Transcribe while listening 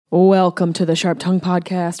Welcome to the Sharp Tongue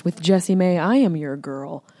Podcast with Jessie May. I am your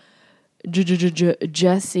girl,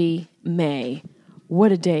 Jessie May.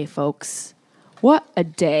 What a day, folks. What a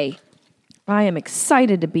day. I am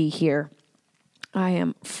excited to be here. I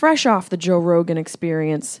am fresh off the Joe Rogan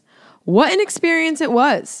experience. What an experience it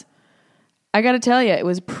was. I got to tell you, it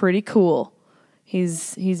was pretty cool.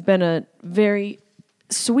 He's been a very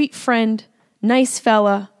sweet friend, nice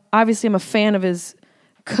fella. Obviously, I'm a fan of his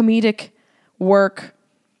comedic work.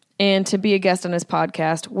 And to be a guest on his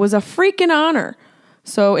podcast was a freaking honor.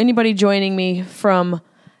 So anybody joining me from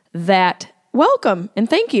that, welcome and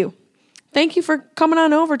thank you. Thank you for coming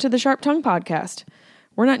on over to the Sharp Tongue Podcast.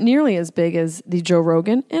 We're not nearly as big as the Joe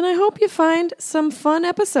Rogan, and I hope you find some fun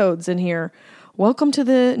episodes in here. Welcome to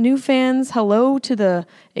the new fans. Hello to the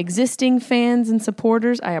existing fans and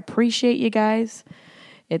supporters. I appreciate you guys.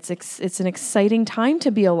 It's an exciting time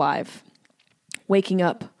to be alive. Waking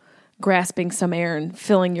up, grasping some air and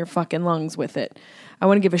filling your fucking lungs with it. I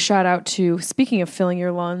want to give a shout out to, speaking of filling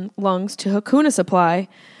your lungs, to Hakuna Supply,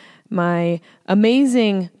 my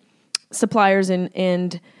amazing suppliers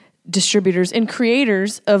and distributors and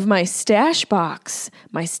creators of my stash box,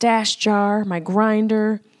 my stash jar, my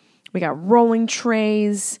grinder. We got rolling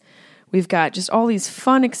trays. We've got just all these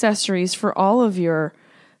fun accessories for all of your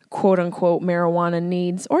quote-unquote marijuana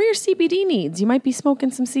needs or your CBD needs. You might be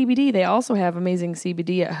smoking some CBD. They also have amazing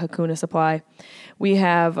CBD at Hakuna Supply. We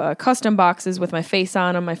have custom boxes with my face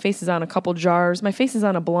on them. My face is on a couple jars. My face is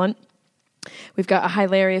on a blunt. We've got a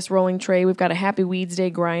hilarious rolling tray. We've got a Happy Weeds Day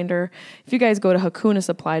grinder. If you guys go to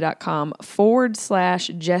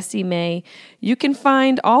hakunasupply.com/Jessie May, you can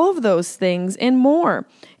find all of those things and more.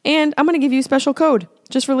 And I'm going to give you a special code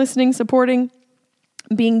just for listening, supporting,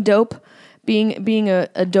 being dope. Being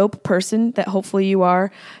a dope person that hopefully you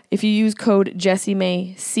are. If you use code Jessie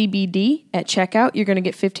May CBD at checkout, you're going to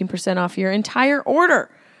get 15% off your entire order.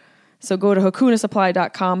 So go to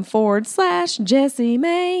hakunasupply.com/Jessie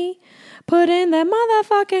May. Put in that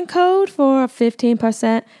motherfucking code for a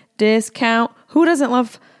 15% discount. Who doesn't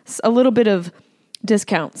love a little bit of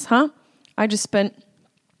discounts, huh? I just spent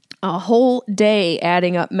a whole day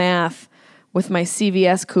adding up math with my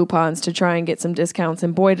CVS coupons to try and get some discounts,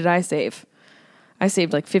 and boy, did I save. I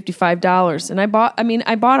saved like $55, and I bought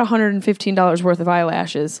 $115 worth of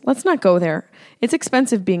eyelashes. Let's not go there. It's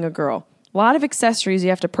expensive being a girl. A lot of accessories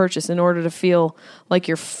you have to purchase in order to feel like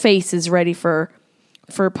your face is ready for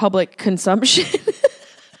public consumption.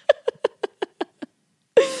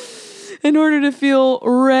 In order to feel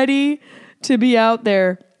ready to be out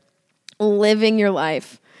there living your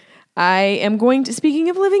life. I am going to, speaking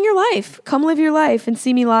of living your life, come live your life and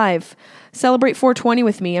see me live. Celebrate 420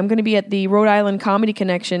 with me. I'm going to be at the Rhode Island Comedy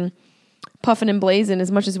Connection, puffing and blazing as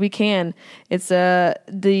much as we can. It's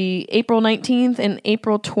the April 19th and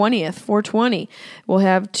April 20th, 420. We'll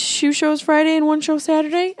have 2 shows Friday and 1 show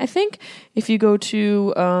Saturday, I think. If you go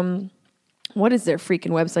to, what is their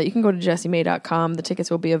freaking website? You can go to jessiemay.com. The tickets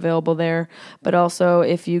will be available there. But also,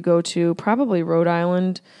 if you go to probably Rhode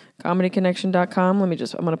Island comedyconnection.com, I'm going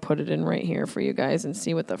to put it in right here for you guys and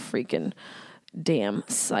see what the freaking damn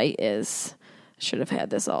site is. Should have had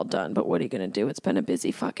this all done, but what are you going to do? It's been a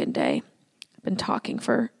busy fucking day. I've been talking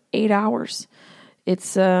for 8 hours.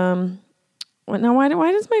 It's, now why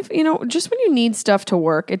does my, just when you need stuff to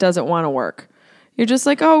work, it doesn't want to work. You're just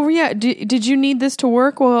like, oh yeah, did you need this to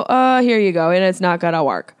work? Well, here you go. And it's not going to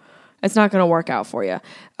work. It's not going to work out for you.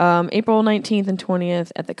 April 19th and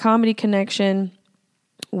 20th at the Comedy Connection.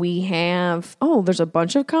 We have, there's a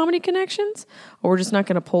bunch of comedy connections, or we're just not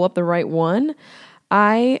going to pull up the right one.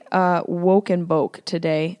 I woke and boke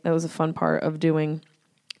today. That was a fun part of doing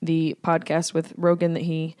the podcast with Rogan, that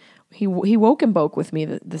he woke and boke with me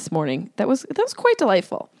this morning. That was quite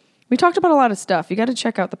delightful. We talked about a lot of stuff. You got to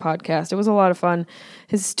check out the podcast. It was a lot of fun.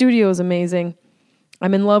 His studio is amazing.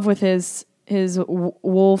 I'm in love with his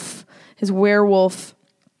werewolf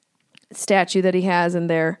statue that he has in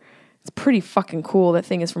there. It's pretty fucking cool. That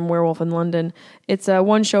thing is from Werewolf in London. It's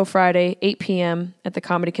 1 show Friday, 8 p.m. at the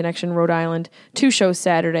Comedy Connection, Rhode Island. 2 shows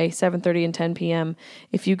Saturday, 7:30 and 10 p.m.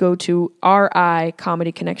 If you go to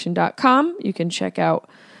ricomedyconnection.com, you can check out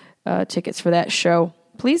tickets for that show.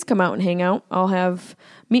 Please come out and hang out. I'll have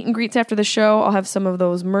meet and greets after the show. I'll have some of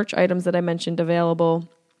those merch items that I mentioned available.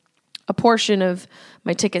 A portion of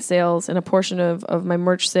my ticket sales and a portion of my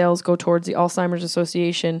merch sales go towards the Alzheimer's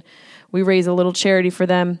Association. We raise a little charity for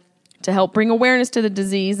them to help bring awareness to the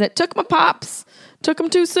disease that took my pops. Took them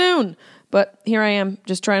too soon. But here I am,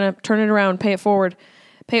 just trying to turn it around, pay it forward.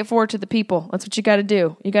 Pay it forward to the people. That's what you got to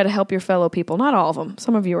do. You got to help your fellow people. Not all of them.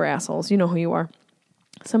 Some of you are assholes. You know who you are.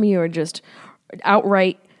 Some of you are just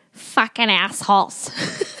outright fucking assholes.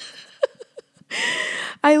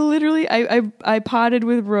 I literally, I potted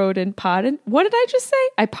with rodent. Potted? What did I just say?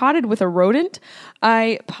 I potted with a rodent.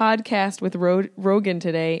 I podcast with Rogan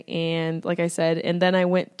today, and like I said, and then I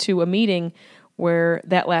went to a meeting where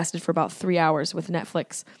that lasted for about 3 hours with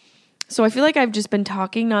Netflix. So I feel like I've just been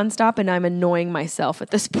talking nonstop, and I'm annoying myself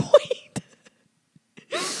at this point.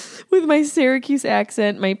 With my Syracuse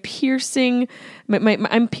accent, my piercing,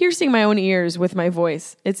 I'm piercing my own ears with my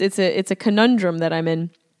voice. It's a conundrum that I'm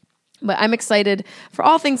in. But I'm excited for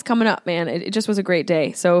all things coming up, man. It just was a great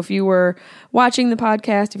day. So if you were watching the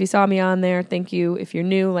podcast, if you saw me on there, thank you. If you're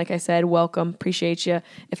new, like I said, welcome. Appreciate you.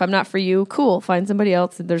 If I'm not for you, cool. Find somebody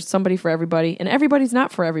else. There's somebody for everybody. And everybody's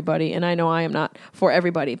not for everybody. And I know I am not for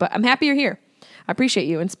everybody. But I'm happy you're here. I appreciate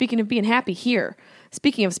you. And speaking of being happy here,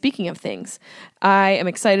 speaking of things, I am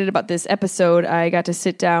excited about this episode. I got to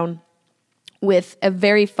sit down with a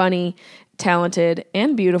very funny, talented,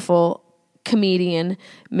 and beautiful comedian,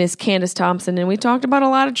 Miss Candace Thompson, and we talked about a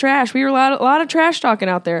lot of trash. We were a lot of trash talking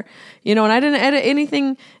out there, and I didn't edit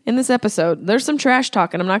anything in this episode. There's some trash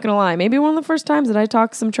talking. I'm not gonna lie. Maybe one of the first times that I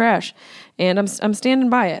talk some trash, and I'm standing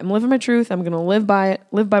by it. I'm living my truth. I'm gonna live by it.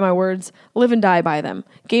 Live by my words. Live and die by them.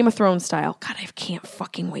 Game of Thrones style. God, I can't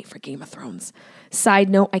fucking wait for Game of Thrones. Side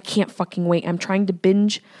note, I can't fucking wait. I'm trying to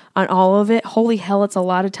binge on all of it. Holy hell, it's a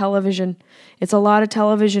lot of television. It's a lot of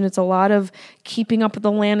television. It's a lot of keeping up with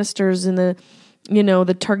the Lannisters and the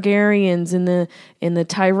Targaryens and the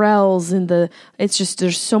Tyrells and it's just,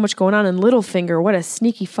 there's so much going on. And Littlefinger, what a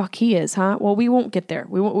sneaky fuck he is, huh? Well, we won't get there.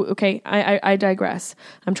 We won't. Okay, I digress.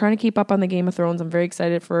 I'm trying to keep up on the Game of Thrones. I'm very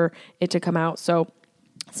excited for it to come out. So,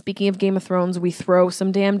 speaking of Game of Thrones, we throw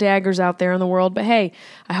some damn daggers out there in the world. But hey,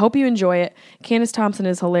 I hope you enjoy it. Candace Thompson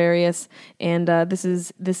is hilarious, and this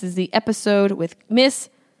is the episode with Miss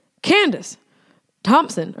Candace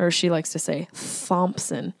Thompson, or she likes to say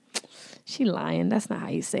Thompson. She lying. That's not how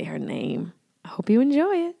you say her name. I hope you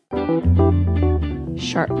enjoy it.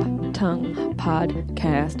 Sharp Tongue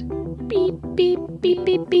Podcast. Beep, beep, beep,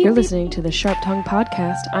 beep, beep. You're listening to the Sharp Tongue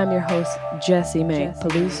Podcast. I'm your host, Jessie Mae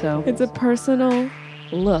Peluso. It's a personal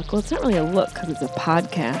look. Well, it's not really a look because it's a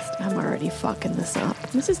podcast. I'm already fucking this up.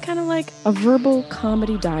 This is kind of like a verbal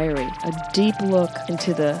comedy diary, a deep look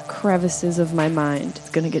into the crevices of my mind. It's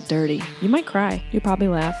gonna get dirty. You might cry. You probably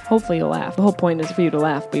laugh. Hopefully you'll laugh. The whole point is for you to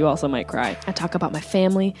laugh, but you also might cry. I talk about my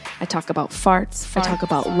family. I talk about farts. I talk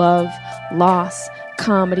about love, loss,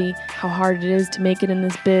 comedy, how hard it is to make it in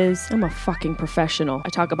this biz. I'm a fucking professional. I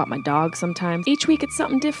talk about my dog sometimes. Each week it's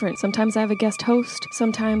something different. Sometimes I have a guest host.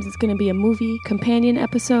 Sometimes it's going to be a movie companion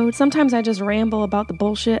episode. Sometimes I just ramble about the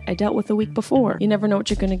bullshit I dealt with the week before. You never know what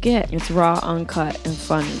you're going to get. It's raw, uncut, and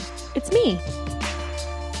funny. It's me.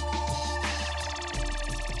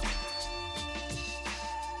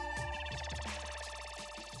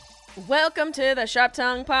 Welcome to the Sharp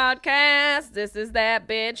Tongue Podcast. This is that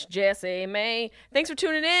bitch, Jessie Mae. Thanks for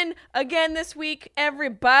tuning in again this week,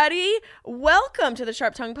 everybody. Welcome to the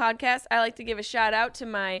Sharp Tongue Podcast. I like to give a shout out to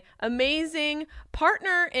my amazing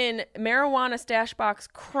partner in marijuana stash box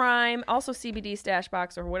crime, also CBD stash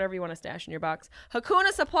box or whatever you want to stash in your box,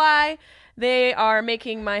 Hakuna Supply. They are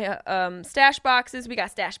making my stash boxes. We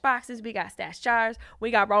got stash boxes. We got stash jars.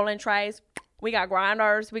 We got rolling trays. We got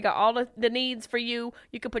grinders. We got all the needs for you.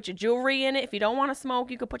 You can put your jewelry in it. If you don't want to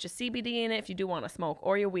smoke, you can put your CBD in it if you do want to smoke,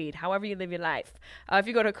 or your weed, however you live your life. If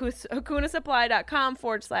you go to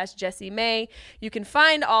hakunasupply.com/Jessie Mae, you can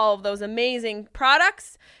find all of those amazing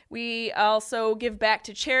products. We also give back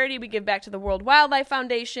to charity. We give back to the World Wildlife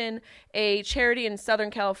Foundation, a charity in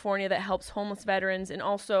Southern California that helps homeless veterans. And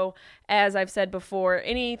also, as I've said before,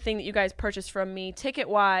 anything that you guys purchase from me,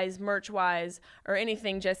 ticket-wise, merch-wise, or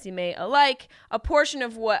anything Jessie Mae alike, a portion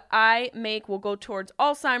of what I make will go towards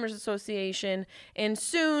Alzheimer's Association. And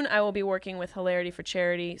soon I will be working with Hilarity for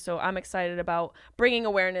Charity. So I'm excited about bringing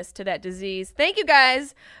awareness to that disease. Thank you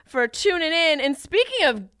guys for tuning in. And speaking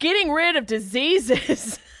of getting rid of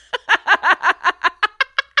diseases...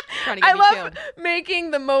 I love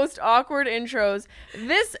making the most awkward intros.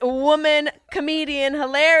 This woman, comedian,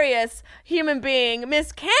 hilarious human being,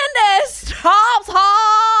 Miss Candace Thompson.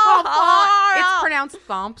 It's pronounced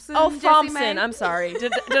Thompson. Oh, Thompson. I'm sorry.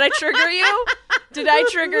 Did I trigger you? Did I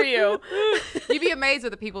trigger you? You'd be amazed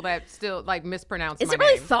at the people that still like mispronounce my name. Is it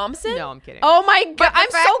really Thompson? No, I'm kidding. Oh my God,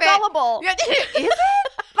 I'm so gullible. Is it?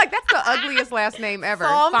 Like, that's the ugliest last name ever.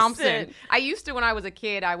 Thompson. I used to, when I was a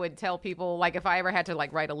kid, I would tell people, like, if I ever had to,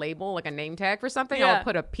 like, write a label, like a name tag for something, I would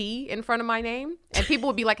put a P in front of my name. And people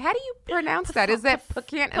would be like, how do you pronounce that? Is that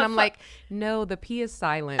Pukant? And I'm like, No, the P is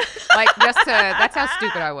silent. Like, that's how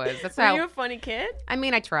stupid I was. Were you a funny kid? I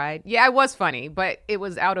mean, I tried. Yeah, I was funny, but it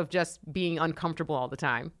was out of just being uncomfortable all the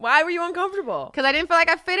time. Why were you uncomfortable? Because I didn't feel like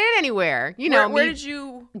I fit in anywhere. You know, where did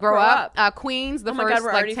you grow up? Queens, the first, God,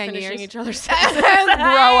 we're like, 10 years. each other's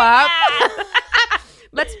Grow up.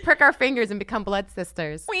 Let's prick our fingers and become blood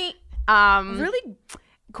sisters. Really?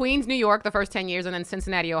 Queens, New York, the first 10 years, and then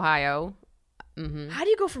Cincinnati, Ohio. Mm-hmm. How do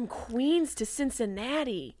you go from Queens to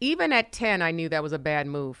Cincinnati? Even at 10, I knew that was a bad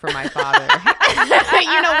move for my father.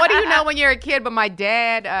 You know, what do you know when you're a kid? But my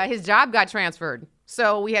dad, his job got transferred.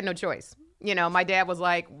 So we had no choice. You know, my dad was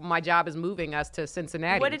like, my job is moving us to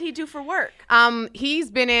Cincinnati. What did he do for work? He's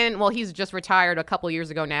just retired a couple years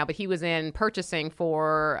ago now, but he was in purchasing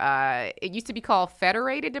for, it used to be called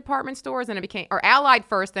Federated Department Stores, and it became, or Allied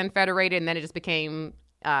first, then Federated, and then it just became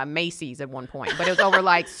Macy's at one point. But it was over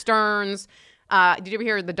like Stearns. Did you ever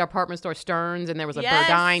hear the department store Stearns? And there was a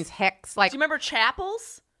Burdines, Hex. Like, do you remember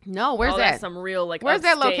Chappell's? No, where's that? That's some real where's upstate,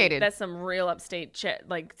 that located? That's some real upstate,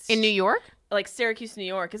 in New York? Like Syracuse, New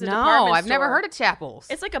York. Is a department store. No, I've never heard of Chappell's.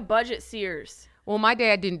 It's like a budget Sears. Well, my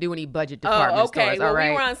dad didn't do any budget department stores. Okay. Well, all right.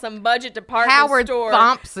 We were on some budget department Howard store.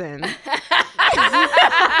 Thompson. Mr.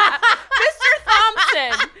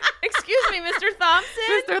 Thompson. Excuse me, Mr. Thompson.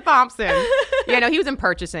 Mr. Thompson. Yeah, no, he was in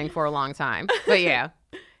purchasing for a long time. But yeah.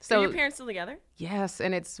 So, are your parents still together? Yes,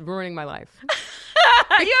 and it's ruining my life.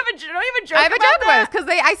 Don't you have a joke I have a joke about because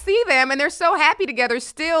I see them and they're so happy together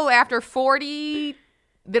still after 40.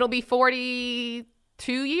 It'll be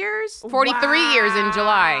 42 years, 43 years in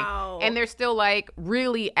July, and they're still like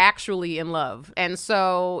really actually in love, and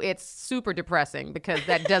so it's super depressing because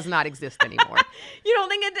that does not exist anymore. You don't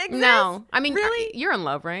think it exists? No, I mean, really, you're in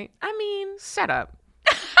love, right? I mean, shut up.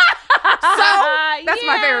 So that's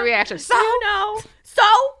my favorite reaction. So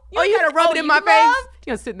you gotta rub it in my face.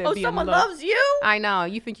 You're sitting there being someone loves you. I know.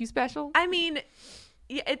 You think you special? I mean,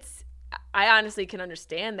 I honestly can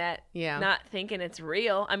understand that. Yeah. Not thinking it's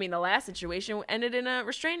real. I mean, the last situation ended in a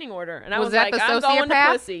restraining order, and I was like, I'm going to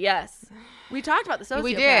pussy. Yes. We talked about the sociopath.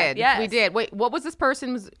 We did. Yes. We did. Wait, what was this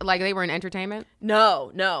person's, like, they were in entertainment?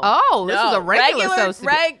 No. Oh, this is a regular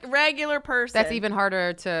sociopath. Regular person. That's even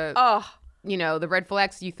harder to, you know, the red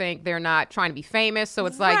flags, you think they're not trying to be famous, so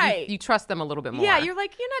it's like you trust them a little bit more. Yeah, you're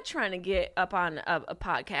like, you're not trying to get up on a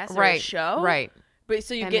podcast or a show. Right. But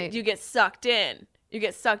so you get sucked in. You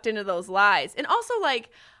get sucked into those lies. And also,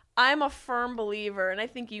 like, I'm a firm believer, and I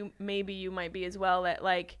think you might be as well, that,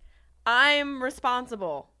 like, I'm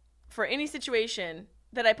responsible for any situation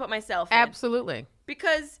that I put myself in. Absolutely.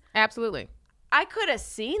 Because I could have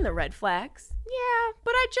seen the red flags. Yeah,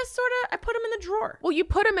 but I just I put them in the drawer. Well, you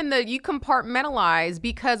put them you compartmentalize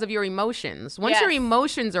because of your emotions. Once your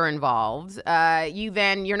emotions are involved,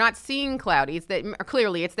 you're not seeing cloudy. It's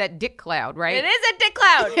that dick cloud, right? It is a dick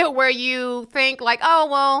cloud. Where you think like, oh,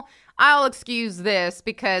 well, I'll excuse this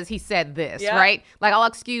because he said this, right? Like, I'll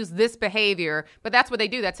excuse this behavior, but that's what they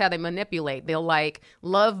do. That's how they manipulate. They'll like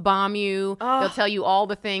love bomb you. They'll tell you all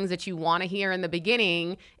the things that you want to hear in the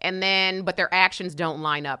beginning, but their actions don't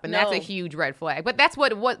line up. And that's a huge red flag. But that's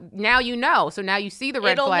what now you know. So now you see the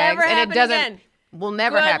red flags never and it doesn't again. Will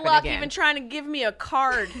never happen Good luck again. Even trying to give me a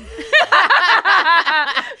card. Good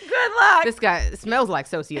luck. This guy smells like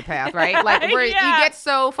sociopath, right? Like where you get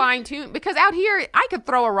so fine-tuned. Because out here, I could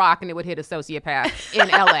throw a rock and it would hit a sociopath in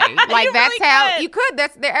LA. Like that's really how you could.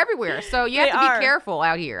 They're everywhere. So you have to be careful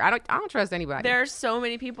out here. I don't trust anybody. There are so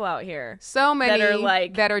many people out here. So many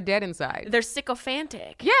that are dead inside. They're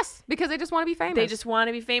sycophantic. Yes, because they just want to be famous. They just want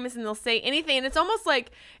to be famous and they'll say anything. And it's almost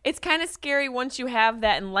like it's kind of scary once you have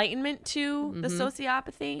that enlightenment to the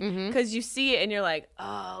sociopathy, because you see it and you're like,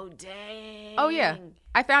 oh dang. Oh yeah.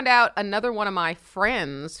 I found out another one of my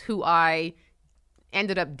friends who I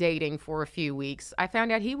ended up dating for a few weeks. I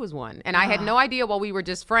found out he was one, and I had no idea while we were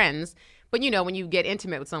just friends. But you know, when you get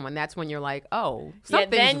intimate with someone, that's when you're like, oh, something's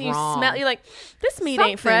then you wrong. Smell. You're like, this meat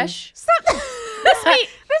ain't fresh. This meat.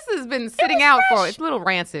 This has been sitting out for. It's a little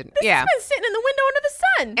rancid. This has been sitting in the window under the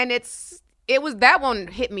sun. And it was that one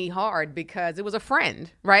hit me hard because it was a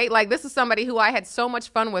friend, right? Like this is somebody who I had so much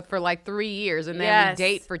fun with for like 3 years, and then we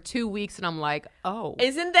date for 2 weeks, and I'm like, oh,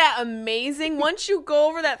 isn't that amazing? Once you go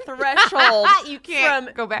over that threshold, you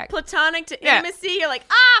can't go back. Platonic to intimacy, you're like,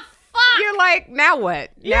 ah, fuck. You're like, now what?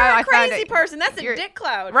 You're now a crazy person. That's a dick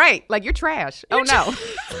cloud, right? Like you're trash. Oh no.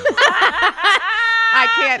 I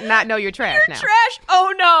can't not know you're trash now. Trash.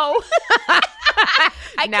 Oh no.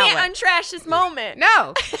 I Now can't untrash this moment.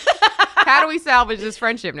 No. How do we salvage this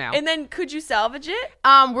friendship now? And then could you salvage it?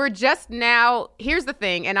 We're just now, here's the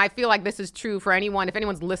thing, and I feel like this is true for anyone, if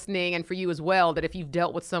anyone's listening, and for you as well, that if you've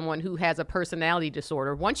dealt with someone who has a personality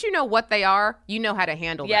disorder, once you know what they are, you know how to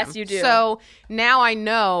handle them. Yes, you do. So now I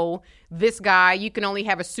know this guy, you can only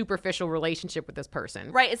have a superficial relationship with this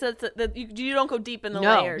person. Right. So you don't go deep in the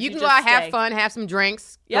No, layers. you can just go out, have stay. fun, have some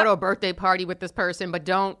drinks, Yep. go to a birthday party with this person, but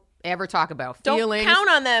don't ever talk about Don't feelings. count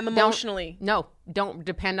on them emotionally. Don't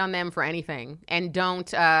depend on them for anything, and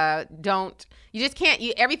don't you just can't.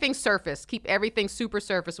 Everything's surface. Keep everything super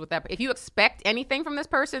surface with that. If you expect anything from this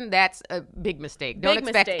person, that's a big mistake. Don't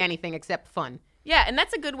expect anything except fun. Yeah, and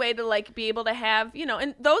that's a good way to like be able to have,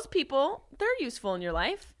 and those people, they're useful in your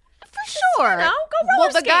life. For sure. Go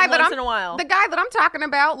roller skate once in a while. The guy that I'm talking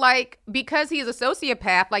about, like, because he's a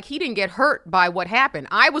sociopath, like, he didn't get hurt by what happened.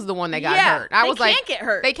 I was the one that got hurt. They can't get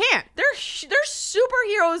hurt. They can't. They're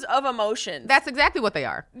superheroes of emotions. That's exactly what they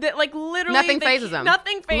are. That like literally Nothing phases them.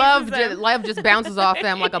 Nothing phases them. Love just bounces off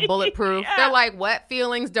them like a bulletproof. Yeah. They're like, what?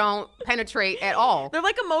 Feelings don't penetrate at all. They're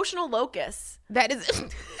like emotional locusts. That is,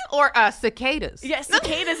 or cicadas. Yeah,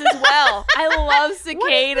 cicadas as well. I love cicadas.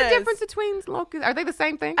 What is the difference between locusts? Are they the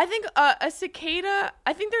same thing? I think a cicada,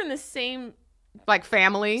 I think they're in the same Like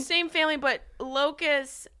family? family, but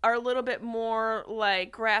locusts are a little bit more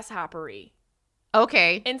like grasshoppery.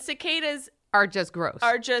 Okay. And cicadas Are just gross.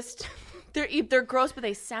 are just they're gross, but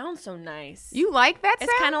they sound so nice. You like that sound?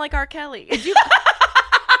 It's kind of like R. Kelly.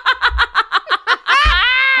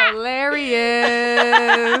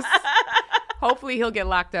 Hilarious. Hopefully he'll get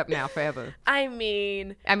locked up now forever. I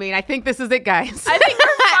mean, I think this is it, guys. I think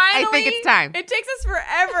we're finally. I think it's time. It takes us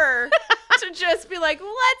forever to just be like,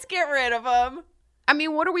 let's get rid of them. I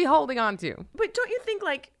mean, what are we holding on to? But don't you think,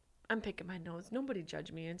 like, I'm picking my nose. Nobody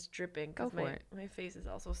judge me. It's dripping Go because for it. my face is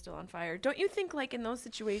also still on fire. Don't you think, like, in those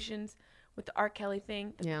situations with the R. Kelly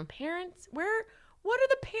thing, the parents, what are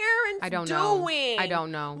the parents I don't doing? know. I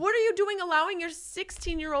don't know. What are you doing allowing your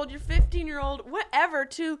 16-year-old, your 15-year-old, whatever,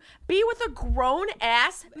 to be with a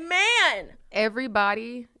grown-ass man?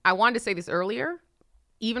 Everybody, I wanted to say this earlier,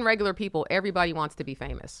 even regular people, everybody wants to be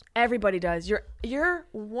famous. Everybody does. You're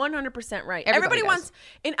 100% right. Everybody does. Wants,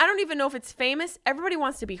 and I don't even know if it's famous, everybody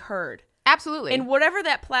wants to be heard. Absolutely. And whatever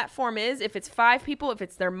that platform is, if it's 5 people, if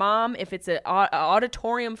it's their mom, if it's an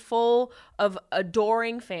auditorium full of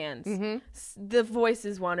adoring fans, the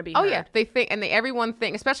voices want to be heard. Oh, yeah. They think, and everyone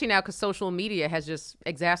thinks, especially now because social media has just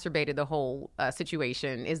exacerbated the whole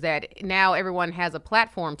situation, is that now everyone has a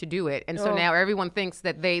platform to do it. And so now everyone thinks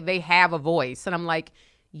that they have a voice. And I'm like,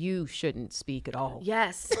 you shouldn't speak at all.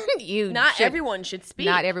 Yes. Not everyone should speak.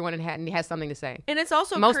 Not everyone has something to say. And it's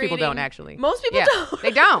also most people don't, actually. Most people don't.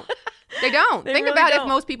 They don't. They don't. They Think really about don't. if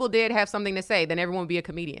most people did have something to say, then everyone would be a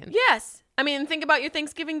comedian. Yes. I mean, think about your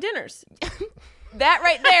Thanksgiving dinners. That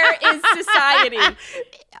right there is society.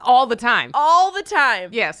 All the time. All the time.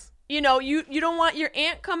 Yes. You know, you don't want your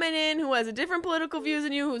aunt coming in who has a different political views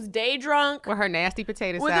than you, who's day drunk. With her nasty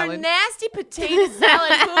potato With salad. her nasty potato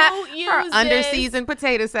salad. Who uses Her under-seasoned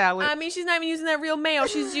potato salad. I mean, she's not even using that real mayo.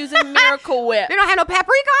 She's using Miracle Whip. They don't have no paprika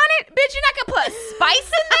on it? Bitch, you're not going to put spice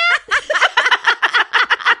in that?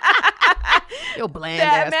 Your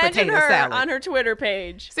bland-ass Imagine potato her salad. on her Twitter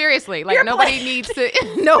page. Seriously, like You're nobody needs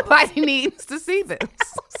to see this.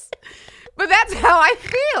 But that's how I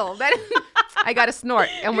feel. I got to snort,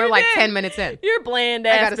 and we're like 10 minutes in. Your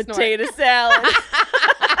bland-ass gotta snort. potato salad.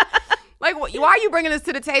 Like, why are you bringing this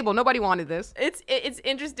to the table? Nobody wanted this. It's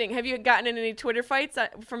interesting. Have you gotten in any Twitter fights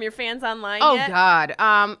from your fans online Oh, yet? God.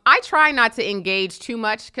 I try not to engage too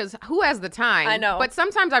much because who has the time? I know. But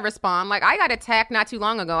sometimes I respond. Like, I got attacked not too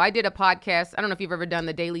long ago. I did a podcast. I don't know if you've ever done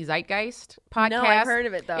the Daily Zeitgeist podcast. No, I've heard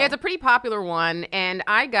of it, though. Yeah, it's a pretty popular one. And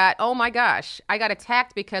I got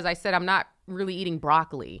attacked because I said I'm not really eating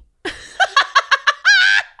broccoli.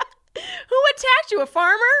 Who attacked you, a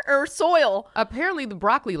farmer or soil? Apparently the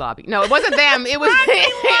broccoli lobby. No, it wasn't them. It was,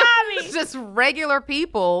 it was just regular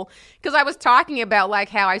people. Because I was talking about like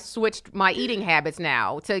how I switched my eating habits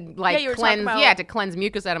now to like to cleanse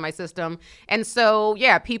mucus out of my system. And so,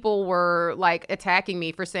 people were like attacking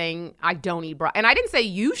me for saying I don't eat broccoli. And I didn't say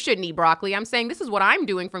you shouldn't eat broccoli. I'm saying this is what I'm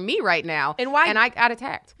doing for me right now. And why? And I got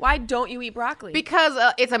attacked. Why don't you eat broccoli? Because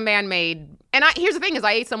it's a man-made. And here's the thing is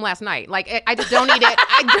I ate some last night. Like I just don't eat it.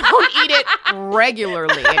 I don't eat it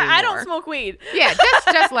regularly anymore. I don't smoke weed. Yeah,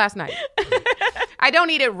 just last night. I don't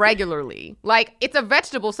eat it regularly. Like it's a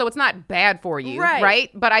vegetable, so it's not bad for you, right?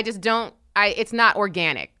 But I just don't. It's not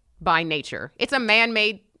organic by nature. It's a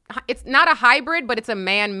man-made. It's not a hybrid, but it's a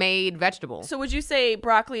man-made vegetable. So would you say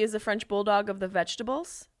broccoli is the French bulldog of the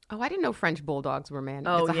vegetables? Oh, I didn't know French bulldogs were men.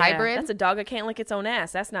 Oh, it's a yeah. hybrid? That's a dog that can't lick its own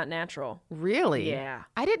ass. That's not natural. Really? Yeah.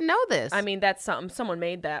 I didn't know this. I mean, that's something. Someone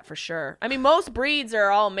made that for sure. I mean, most breeds are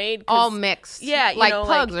all made. All mixed. Yeah, you like know,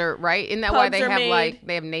 pugs like, are, right? Isn't that why pugs they are have made-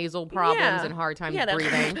 they have nasal problems Yeah. and hard time Yeah, that-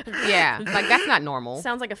 breathing? Yeah. Like that's not normal.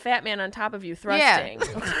 Sounds like a fat man on top of you Yeah. thrusting.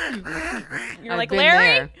 You're I've like, been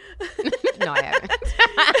Larry? there. No, I haven't.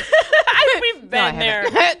 We've No, I been there.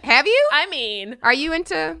 haven't. Have you? I mean, Are you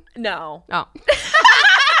into? no. Oh.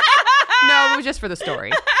 No, it was just for the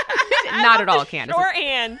story. Not at all, Candace.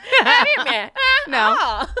 Shorthand.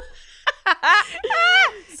 No.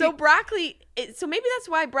 So broccoli. So maybe that's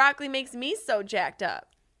why broccoli makes me so jacked up.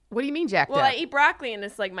 What do you mean jacked Well, up? I eat broccoli and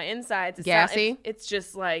it's like my insides. It's Gassy? It's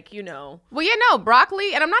just like, you know. Well, yeah, no,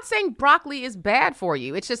 broccoli, and I'm not saying broccoli is bad for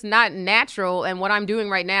you. It's just not natural. And what I'm doing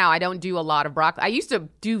right now, I don't do a lot of broccoli. I used to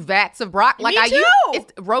do vats of broccoli. Me I too. used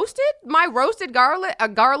it's roasted. My roasted garlic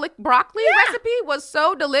broccoli Yeah. recipe was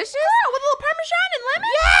so delicious. Girl, with a little Parmesan and lemon?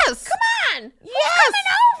 Yes. Come on. Yes. Who's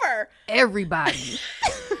coming over? Everybody.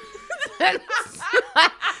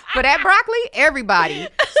 For that broccoli, everybody.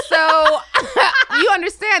 So you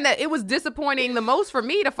understand that it was disappointing the most for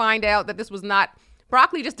me to find out that this was not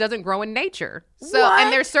broccoli just doesn't grow in nature. So What?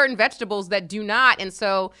 and there's certain vegetables that do not. And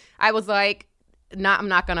so I was like, I'm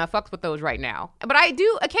not gonna fuck with those right now. But I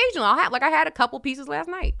do occasionally. I had a couple pieces last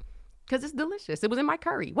night. Because it's delicious. It was in my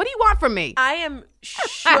curry. What do you want from me? I am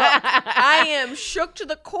shook. I am shook to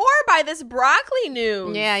the core by this broccoli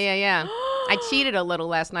news. Yeah. I cheated a little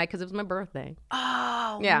last night because it was my birthday.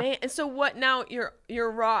 Oh, Yeah. man. And so what now?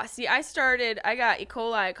 You're raw. See, I got E.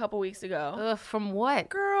 coli a couple weeks ago. Ugh, from what?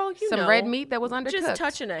 Girl, you Some know. red meat that was undercooked. Just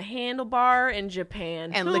touching a handlebar in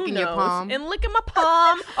Japan. And Who licking your knows? palm. And licking my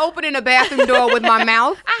palm. Opening a bathroom door with my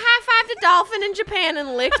mouth. I high-fived a dolphin in Japan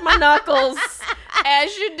and licked my knuckles.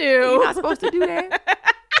 As you do. You're not supposed to do that.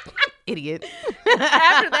 Idiot.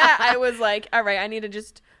 After that, I was like, all right, I need to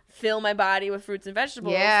just fill my body with fruits and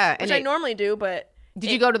vegetables. Yeah, Which and I it- normally do, but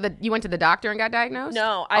Did you went to the doctor and got diagnosed?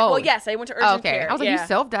 no. Oh. Well, yes, I went to urgent Okay. care. I was like, yeah. you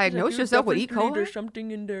self-diagnosed yourself with E. coli? There's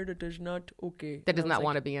something in there that is not okay. That does And I not was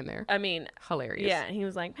want like, to be in there. I mean, Hilarious. yeah. And he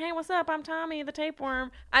was like, hey, what's up? I'm Tommy, the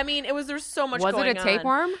tapeworm. I mean, there's so much Was going it a on.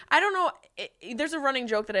 tapeworm? I don't know. There's a running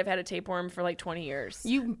joke that I've had a tapeworm for like 20 years.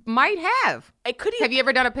 You might have. I could Have you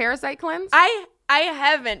ever done a parasite cleanse? I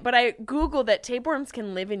haven't, but I Googled that tapeworms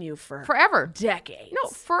can live in you for Forever. decades. No,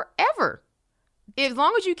 forever. As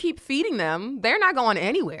long as you keep feeding them, they're not going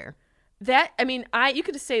anywhere. You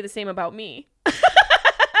could say the same about me. If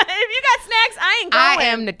you got snacks, I ain't going. I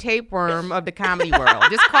am the tapeworm of the comedy world.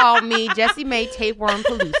 Just call me Jessie Mae Tapeworm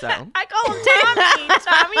Peluso. I call him Tommy.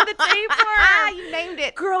 Tommy the tapeworm. You named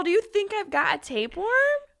it. Girl, do you think I've got a tapeworm?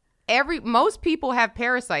 Most people have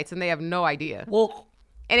parasites and they have no idea. Well,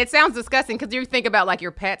 And it sounds disgusting because you think about like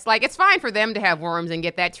your pets. Like it's fine for them to have worms and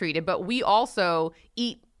get that treated, but we also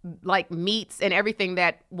eat like meats and everything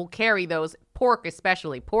that will carry those. Pork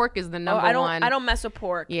especially. Pork is the number one. I don't mess with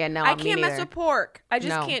pork. Yeah, no, I me can't mess neither. with pork. I just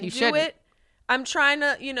No, can't you do shouldn't. it. I'm trying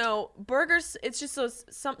to, burgers. It's just those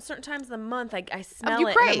certain times of the month I smell You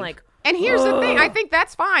it crave. and I'm like, and here's the thing, I think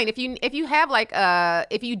that's fine if you have like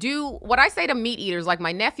if you do what I say to meat eaters, like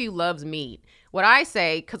my nephew loves meat. What I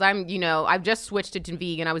say, because I've just switched it to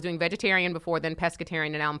vegan. I was doing vegetarian before, then pescatarian,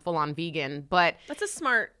 and now I'm full on vegan. But that's a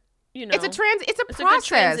smart. it's a good process.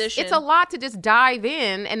 transition. It's a lot to just dive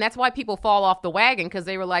in, and that's why people fall off the wagon because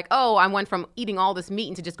they were like, "Oh, I went from eating all this meat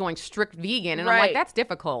into just going strict vegan," and I'm like, Right. "That's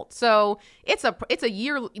difficult." So it's a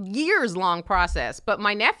years long process. But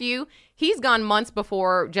my nephew, he's gone months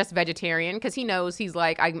before just vegetarian because he knows he's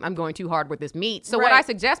like, I'm going too hard with this meat. So what Right. I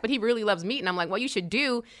suggest, but he really loves meat, and I'm like, what you should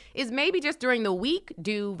do is maybe just during the week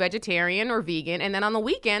do vegetarian or vegan, and then on the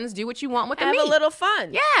weekends do what you want with the Have meat. a little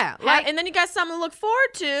fun. Yeah, like and then you got something to look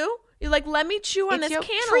forward to. You're like, let me chew on it's this your-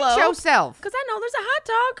 cantaloupe. treat yourself. Because I know there's a hot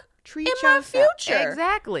dog Treat in my yourself. future.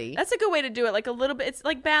 Exactly. That's a good way to do it. Like a little bit. It's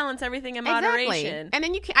like balance everything in moderation. And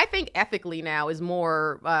then I think ethically now is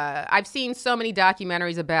more, I've seen so many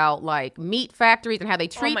documentaries about like meat factories and how they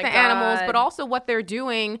treat my the animals, God. but also what they're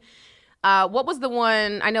doing. What was the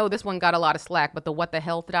one, I know this one got a lot of slack, but the What the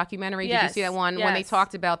Health documentary, did you Yes, see that one? When they yes.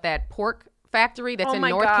 talked about that pork factory that's Oh in my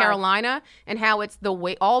North God. Carolina and how it's the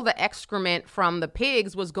way all the excrement from the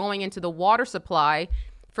pigs was going into the water supply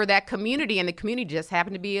for that community, and the community just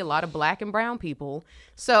happened to be a lot of black and brown people.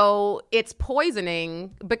 So it's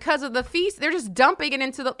poisoning because of the feast. They're just dumping it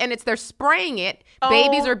into they're spraying it.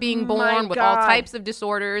 Babies are being my born with all God. types of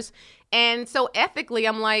disorders. And so ethically,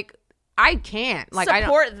 I'm like, I can't. Like,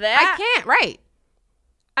 Support that? I can't, right.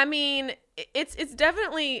 I mean, it's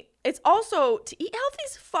definitely, it's also, to eat healthy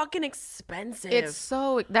is fucking expensive.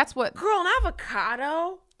 That's what, Girl, an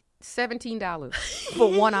avocado $17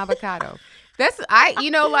 for one avocado. That's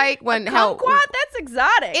like when Kumquat, that's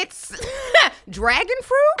exotic. it's dragon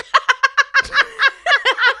fruit.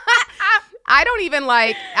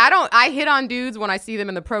 I hit on dudes when I see them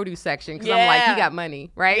in the produce section because I'm like, he got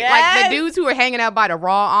money, right? Yes. Like the dudes who are hanging out by the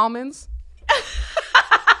raw almonds.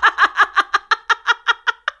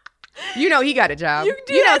 He got a job.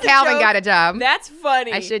 Calvin got a job. That's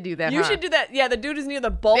funny. I should do that. You should do that. Yeah, the dude is near the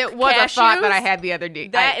bulk. It was cashews. a thought that I had the other day.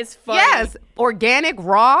 That is funny. Yes, organic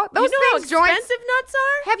raw. Those You know how things joints. expensive nuts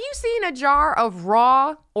are? Have you seen a jar of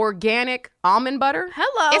raw organic almond butter?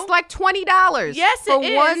 Hello. It's like $20. Yes, for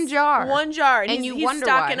it is. one jar. One jar, and you he's wonder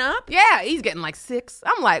stocking why. up. Yeah, he's getting like 6.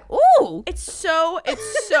 I'm like, ooh, It's so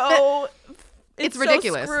it's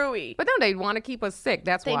ridiculous. So screwy. But then they want to keep us sick.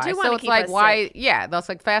 That's They why. do So wanna it's keep like us why? sick. Yeah, that's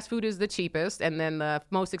like fast food is the cheapest, and then the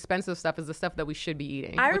most expensive stuff is the stuff that we should be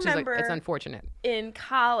eating. I which remember- is like, it's unfortunate. In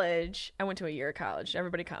college, I went to a year of college.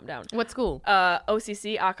 Everybody calm down. What school?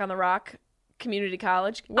 OCC, Ock on the Rock Community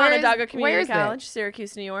College. Where is- Onondaga Community where is that? College,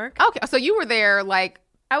 Syracuse, New York. Okay, so you were there like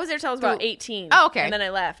I was there till I was about 18. Oh, okay. And then I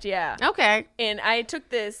left, yeah. okay. And I took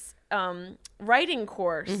this writing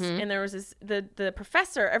course, Mm-hmm. and there was this the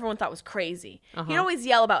professor everyone thought was crazy. He'd always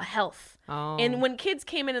yell about health. Oh. And when kids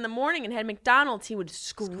came in the morning and had McDonald's, he would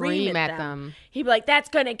scream at at them. He'd be like, "That's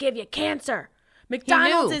gonna give you cancer.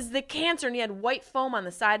 McDonald's knew. is the cancer," and he had white foam on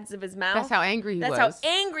the sides of his mouth. That's how angry he That's was. how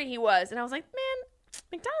angry he was. And I was like, man,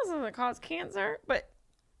 McDonald's doesn't cause cancer, but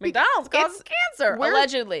McDonald's causes cancer, where-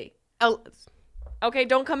 allegedly. Oh, Okay,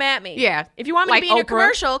 don't come at me. Yeah. If you want me Like to be in your Oprah.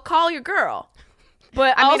 commercial, call your girl.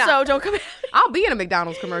 But I mean, also, don't come at me. I'll be in a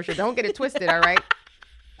McDonald's commercial. Don't get it twisted, all right?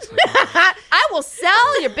 I will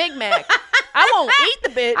sell your Big Mac. I won't eat the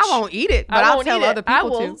bitch. I won't eat it, but I I'll won't tell eat it. other people I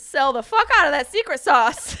will to. sell the fuck out of that secret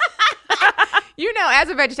sauce. As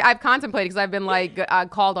a vegetarian, I've contemplated because I've been like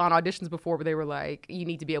called on auditions before where they were like, you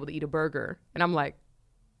need to be able to eat a burger. And I'm like,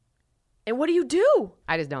 And what do you do?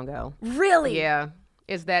 I just don't go. Really? Yeah.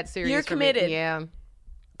 Is that serious? You're for me? committed. Yeah.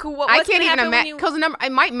 Cool. I What's can't gonna even happen when imagine you- because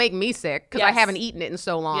it might make me sick because I Yes. haven't eaten it in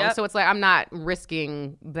so long. Yep. So it's like I'm not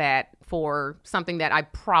risking that for something that I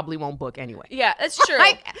probably won't book anyway. Yeah, that's true.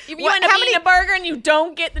 Like, if you what- end up how eating many- a burger and you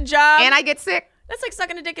don't get the job, And I get sick that's like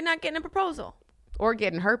sucking a dick and not getting a proposal, or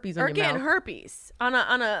getting herpes in or your getting mouth. herpes on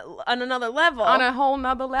another level, On a whole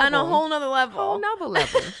nother level. on a whole nother level. whole nother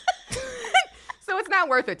level. So it's not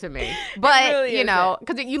worth it to me. But, really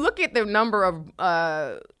because you look at the number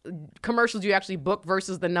of commercials you actually book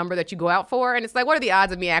versus the number that you go out for, and it's like, what are the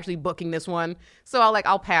odds of me actually booking this one? So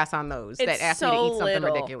I'll pass on those It's that ask so me to eat something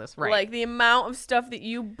little. ridiculous. Right. Like the amount of stuff that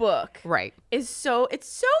you book right. is so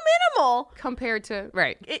minimal. Compared to,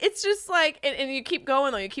 right. It's just like, and you keep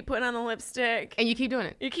going though. You keep putting on the lipstick. And you keep doing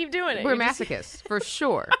it. You keep doing it. We're You just- masochists, for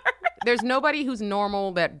sure. There's nobody who's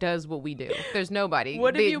normal that does what we do. There's nobody.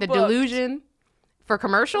 What have you the booked? delusion for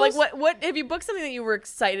commercials? Like what have you booked something that you were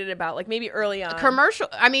excited about? Like maybe early on.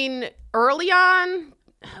 Early on,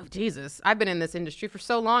 oh, Jesus, I've been in this industry for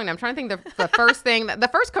so long. And I'm trying to think the first thing, the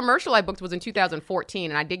first commercial I booked was in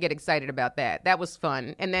 2014, and I did get excited about that. That was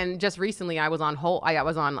fun. And then just recently, I was on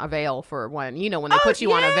Avail for one. You know, when they put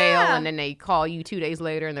you on Avail, yeah. and then they call you 2 days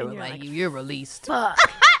later, and they were you're like, like, you're released. Fuck.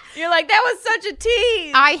 You're like, that was such a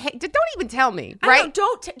tease. Don't even tell me, I right? know,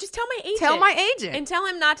 don't just tell my agent. Tell my agent. and tell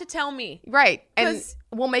him not to tell me. Right. And 'Cause-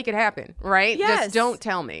 we'll make it happen, right? Yes. Just don't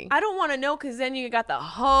tell me. I don't want to know because then you got the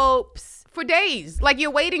hopes. For days. Like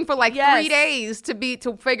you're waiting for like Yes. 3 days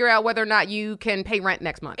to figure out whether or not you can pay rent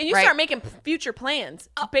next month. And you right? start making future plans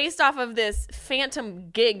based off of this phantom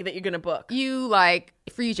gig that you're going to book. You like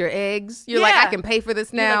freeze your eggs. You're like, Yeah. I can pay for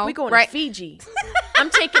this You're now. like, we going right? to Fiji. I'm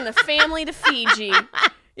taking the family to Fiji.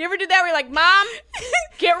 You ever do that where you're like, Mom,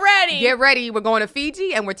 get ready. Get ready. We're going to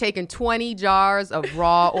Fiji and we're taking 20 jars of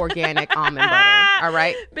raw organic almond butter. All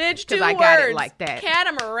right? Bitch, 'Cause 2 I words. got it like that.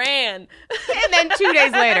 Catamaran. And then 2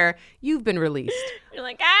 days later, you've been released. You're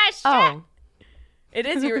like, ah, shit. Oh. It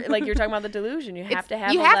is. You're talking about the delusion. You have to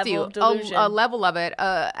have you a have level of to delusion. a level of it.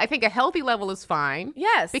 I think a healthy level is fine.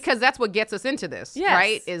 Yes. Because that's what gets us into this, Yes.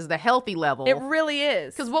 right? Is the healthy level. It really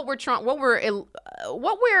is. Because what we're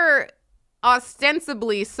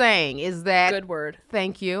ostensibly saying is that Good word.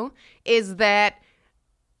 thank you, is that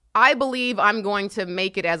I believe I'm going to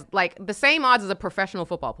make it as like the same odds as a professional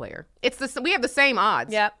football player. We have the same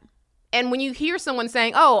odds. Yep. And when you hear someone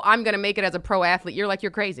saying, "Oh, I'm going to make it as a pro athlete," you're like,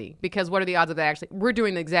 "You're crazy." Because what are the odds of that actually? We're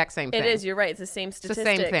doing the exact same thing. It is. You're right. It's the same the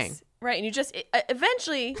statistics. same thing. Right. And you just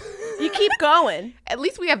eventually you keep going. At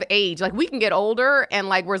least we have age. Like we can get older, and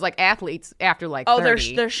like whereas like athletes after like Oh,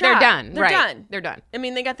 30, they're shot. They're done. They're right. done. They're done I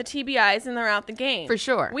mean, they got the TBIs and they're out the game for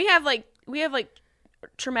sure. We have like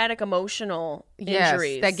traumatic emotional Yes,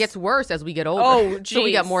 injuries. that gets worse as we get older. Oh, So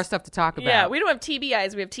we got geez. more stuff to talk about. Yeah, we don't have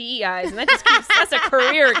TBIs, we have TEIs, and that just keeps, that's a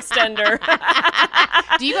career extender.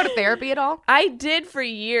 Do you go to therapy at all? I did for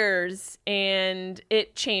years, and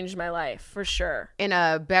it changed my life, for sure. In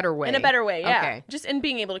a better way. In a better way, yeah. Okay. Just in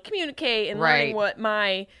being able to communicate and Right. learning what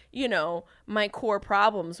my, my core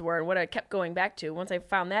problems were and what I kept going back to. Once I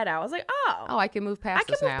found that out, I was like, Oh, I can move past I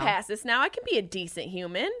can this move now. past this now. I can be a decent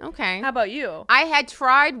human. Okay. How about you? I had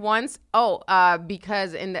tried once.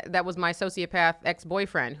 Because that was my sociopath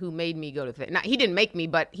ex-boyfriend who made me go to therapy. He didn't make me,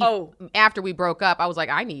 but after we broke up, I was like,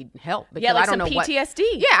 I need help because Yeah, like I don't some know PTSD.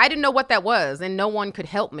 Yeah, I didn't know what that was, and no one could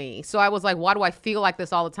help me. So I was like, why do I feel like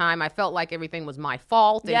this all the time? I felt like everything was my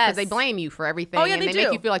fault because Yes. they blame you for everything. Oh, yeah, and they they do.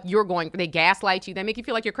 make you feel like they gaslight you. They make you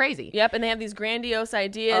feel like you're crazy. Yep, and they have these grandiose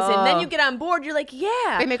ideas, and then you get on board. You're like,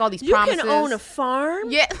 yeah, They make all these you promises. can own a farm.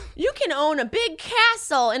 Yeah. You can own a big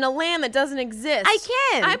castle in a land that doesn't exist. I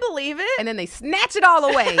can. I believe it. And then they snatch it all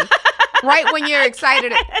away right when you're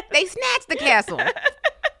excited. They snatch the castle.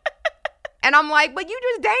 And I'm like, but you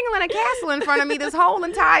just dangling a castle in front of me this whole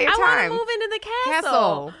entire I want time. to move into the castle.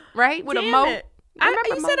 Castle, right? With Damn a moat. it. Remember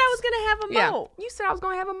You said I moats? was going to have a Yeah. moat. You said I was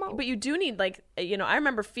going to have a moat. But you do need, I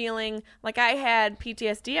remember feeling like I had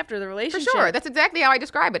PTSD after the For relationship. sure. That's exactly how I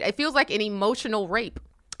describe it. It feels like an emotional rape.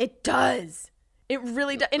 It does. It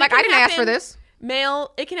really does. And Like, it can I didn't ask for happen this.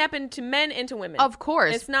 Male, it can happen to men and to women. Of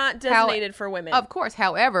course. It's not designated for women. Of course.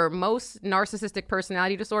 However, most narcissistic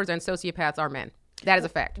personality disorders and sociopaths are men. That is a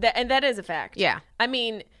fact. That is a fact. Yeah. I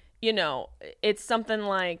mean, it's something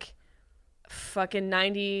like fucking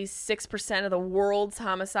 96% of the world's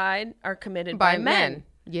homicide are committed by men.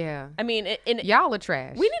 Yeah. I mean, Y'all are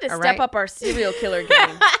trash. we need to all step right? up our serial killer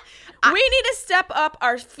game. We need to step up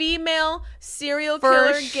our female serial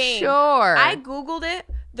killer game. Sure. I Googled it.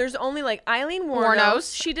 There's only like Eileen Wuornos.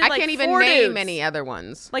 Wuornos. She did I like can't even 4 name dudes. any other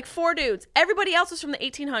ones. Like 4 dudes. Everybody else was from the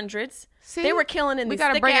 1800s. See? They were killing in We these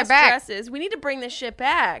gotta thick bring it ass back. dresses. We need to bring this shit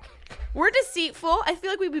back. We're deceitful. I feel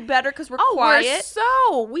like we'd be better because we're Oh, quiet.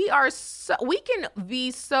 we can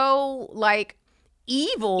be so like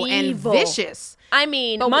evil. And vicious. I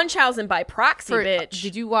mean, But Munchausen by proxy, bitch.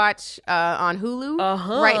 Did you watch on Hulu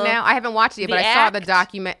Uh-huh. right now? I haven't watched it, but The I saw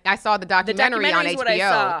the Act? I saw the documentary on documentary's HBO. what I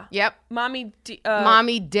saw. Yep.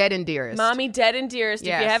 Mommy Dead and Dearest. Mommy Dead and Dearest. If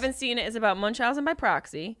Yes. you haven't seen it, it's about Munchausen by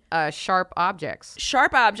proxy. Sharp Objects.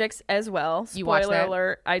 Sharp Objects as well. You watched Spoiler that?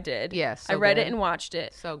 alert, I did. Yes, I so read good. it and watched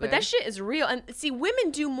it. So But good. that shit is real. And see,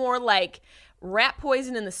 women do more like rat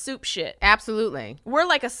poison in the soup shit. Absolutely. We're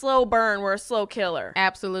like a slow burn. We're a slow killer.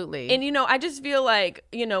 Absolutely. And I just feel like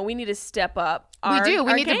we need to step up. We do.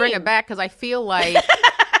 We our need to bring game. it back because I feel like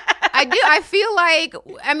I feel like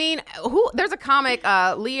there's a comic,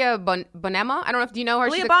 Leah Bonema. I don't know if you know her.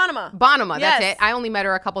 Leah She's Bonema. Bonema, Yes. that's it. I only met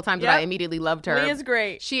her a couple times, but Yep. I immediately loved her. Leah's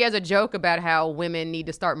great. She has a joke about how women need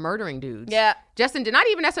to start murdering dudes. Yeah. Not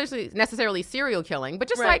even necessarily serial killing, but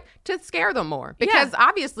just Right. like to scare them more because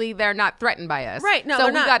obviously they're not threatened by us. Right. No, so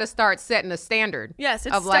they're we not. got to start setting a standard. Yes,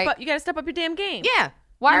 it's of step up. You got to step up your damn game. Yeah.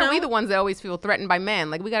 Why You are we know? the ones that always feel threatened by men?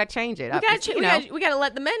 Like we got to change it. We got to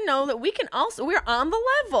let the men know that we're on the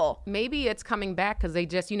level. Maybe it's coming back because they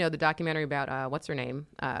just, the documentary about, what's her name?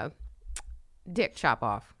 Dick Chop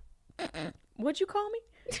Off. What'd you call me?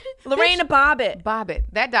 Lorena Bobbitt. Bobbitt.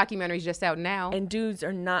 That documentary's just out now. And dudes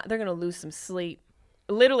they're going to lose some sleep.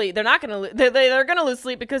 Literally, they're not going to they're going to lose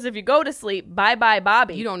sleep because if you go to sleep, bye-bye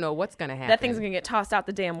Bobby. You don't know what's going to happen. That thing's going to get tossed out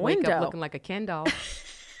the damn Wake window. up looking like a Ken doll.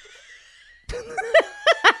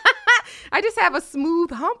 I just have a smooth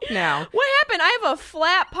hump now. What happened? I have a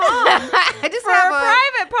flat palm I just for have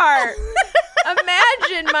a private part.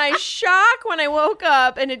 Imagine my shock when I woke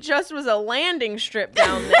up and it just was a landing strip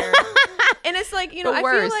down there. And it's like, The I feel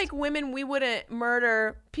worst. like women, we wouldn't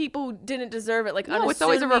murder people who didn't deserve it. Like, No, it's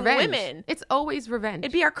always a unassuming revenge. women. It's always revenge.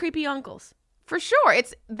 It'd be our creepy uncles. For sure.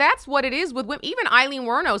 That's what it is with women. Even Eileen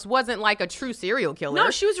Wuornos wasn't like a true serial killer. No,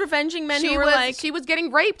 she was revenging men who were she was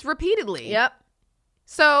getting raped repeatedly. yep.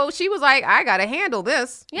 So she was like, I got to handle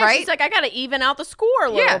this. Yeah, right? she's like, I got to even out the score a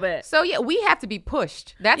little bit. So we have to be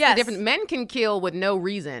pushed. That's Yes. the difference. Men can kill with no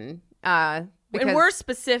reason. Because And we're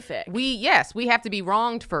specific. we have to be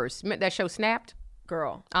wronged first. That show Snapped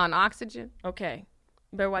Girl. on Oxygen. Okay.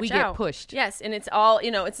 Better watch We out. get pushed. Yes, and it's all,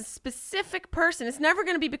 it's a specific person. It's never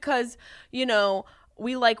going to be because,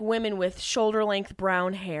 we like women with shoulder-length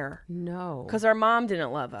brown hair. No. Because our mom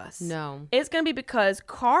didn't love us. No. It's going to be because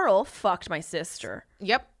Carl fucked my sister.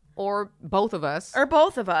 Yep. Or both of us. Or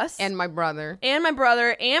both of us. And my brother. And my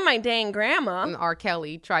brother and my dang grandma. And R.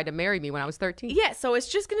 Kelly tried to marry me when I was 13. Yeah, so it's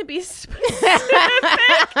just going to be specific.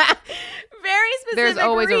 Very there's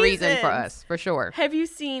always a reason for us, for sure. Have you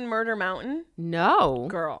seen Murder Mountain? No.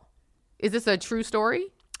 Girl. Is this a true story?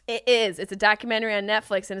 It is. It's a documentary on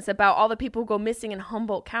Netflix, and it's about all the people who go missing in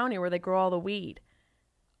Humboldt County where they grow all the weed.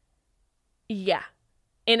 Yeah.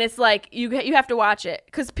 And it's like, you have to watch it.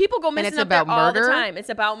 Because people go missing up there all the time. It's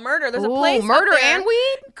about murder. There's a place murder up there, and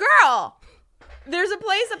weed? Girl! There's a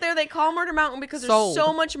place up there they call Murder Mountain because there's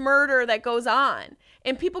so much murder that goes on.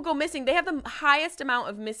 And people go missing. They have the highest amount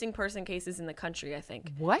of missing person cases in the country, I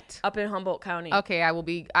think. What? Up in Humboldt County. Okay, I will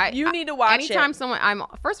be. You need to watch anytime it.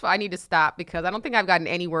 First of all, I need to stop because I don't think I've gotten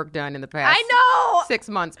any work done in the past. I know. 6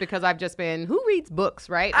 months because I've just been. Who reads books,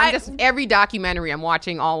 right? I'm just every documentary. I'm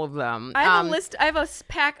watching all of them. I have a list. I have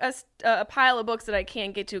a pile of books that I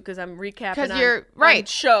can't get to because I'm recapping. Because you're right. On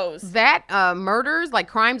shows that murders, like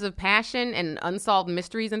crimes of passion and unsolved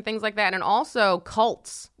mysteries and things like that, and also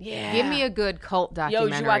cults. Yeah. Give me a good cult documentary. Yo,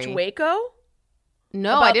 did you watch Waco?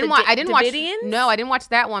 No, About I didn't watch. I didn't watch. Davidians? No, I didn't watch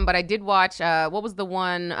that one. But I did watch. What was the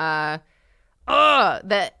one? The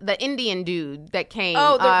Indian dude that came.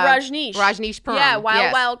 Oh, the Rajneesh. Rajneesh Puram. Yeah,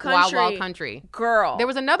 Wild Country. Wild Country. Girl. There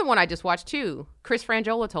was another one I just watched too. Chris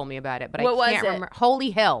Frangiola told me about it, but What I can't remember.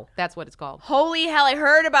 Holy Hell. That's what it's called. Holy hell! I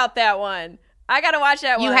heard about that one. I gotta watch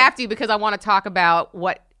that one. You have to because I want to talk about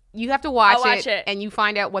what you have to watch, I'll watch it, and you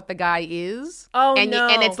find out what the guy is. Oh, and no.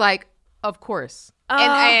 And it's like, of course.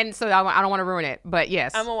 And so I don't want to ruin it, but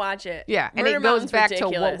yes. I'm gonna watch it. Yeah, and Murder it goes Mountain's back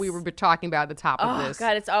ridiculous. to what we were talking about at the top of this. Oh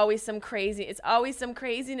God, it's always some craziness.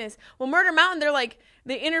 Well, Murder Mountain,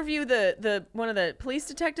 they interview the one of the police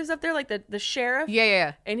detectives up there, like the sheriff.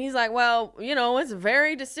 Yeah. And he's like, well, it's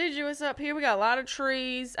very deciduous up here. We got a lot of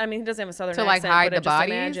trees. I mean, he doesn't have a southern accent. To like hide but the just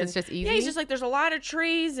bodies, imagine. it's just easy. Yeah, he's just like, there's a lot of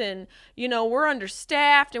trees, and we're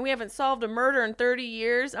understaffed, and we haven't solved a murder in 30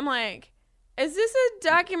 years. I'm like, is this a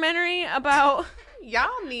documentary about?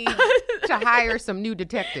 Y'all need to hire some new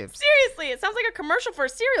detectives. Seriously, it sounds like a commercial for a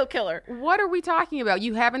serial killer. What are we talking about?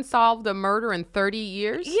 You haven't solved a murder in 30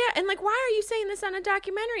 years? Yeah, and like, why are you saying this on a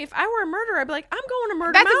documentary? If I were a murderer, I'd be like, I'm going to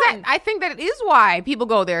Murder Mountain. I think that is why people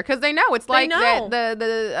go there, because they know it's like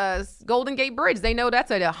the Golden Gate Bridge. They know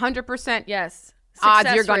that's at 100%. Yes.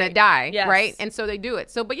 Odds you're going to die, yes. right? And so they do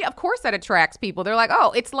it. So, but yeah, of course that attracts people. They're like,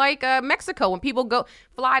 oh, it's like Mexico when people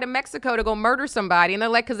fly to Mexico to go murder somebody, and they're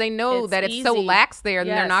like, because they know that it's so lax there, and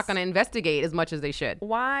they're not going to investigate as much as they should.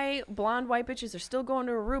 Why blonde white bitches are still going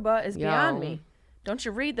to Aruba is beyond me. Don't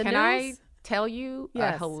you read the news? Can I tell you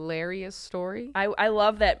a hilarious story? I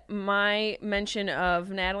love that my mention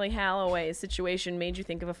of Natalie Holloway's situation made you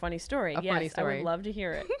think of a funny story. Funny story. I would love to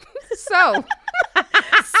hear it. So...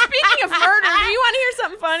 Speaking of murder, do you want to hear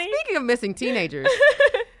something funny? Speaking of missing teenagers.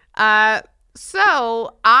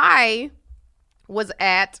 So I was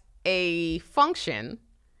at a function.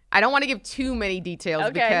 I don't want to give too many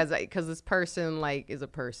details because this person is a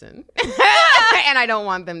person. And I don't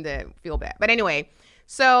want them to feel bad. But anyway,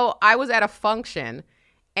 so I was at a function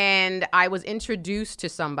and I was introduced to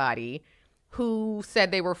somebody who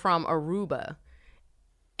said they were from Aruba.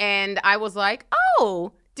 And I was like,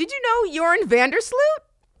 oh, did you know Joran Vandersloot?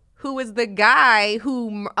 Who is the guy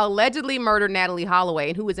who allegedly murdered Natalie Holloway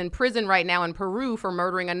and who is in prison right now in Peru for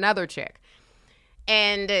murdering another chick.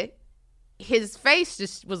 And his face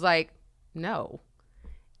just was like, no.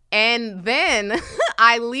 And then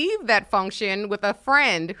I leave that function with a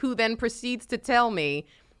friend who then proceeds to tell me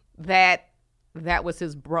that was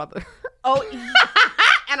his brother. Oh,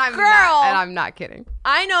 and I'm not kidding.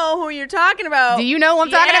 I know who you're talking about. Do you know who I'm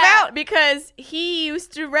talking about? Because he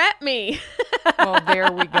used to rep me. Well, there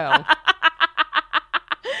we go.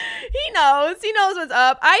 He knows what's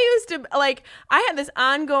up. I used to I had this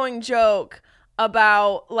ongoing joke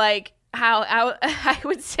about how I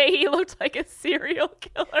would say he looked like a serial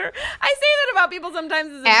killer. I say that about people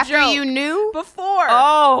sometimes as a After joke. you knew? Before.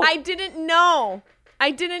 Oh. I didn't know.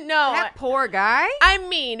 That poor guy. I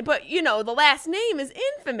mean, but the last name is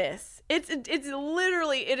infamous. It's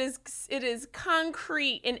literally it is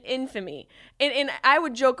concrete in infamy. And I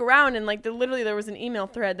would joke around and literally there was an email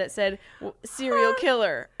thread that said serial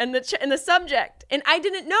killer and the subject. And I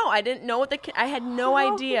didn't know. I didn't know I had no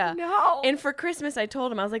idea. No. And for Christmas I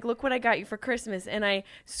told him, I was like, look what I got you for Christmas. And I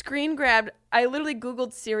literally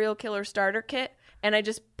Googled serial killer starter kit. And I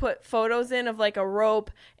just put photos in of a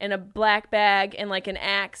rope and a black bag and an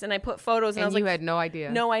axe. And I put photos and I was you had no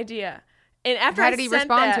idea. No idea. And after How did he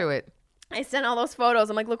respond to it? I sent all those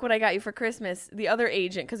photos. I'm like, look what I got you for Christmas. The other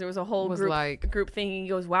agent, because there was a whole group thing, he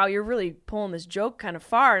goes, wow, you're really pulling this joke kind of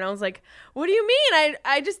far. And I was like, what do you mean?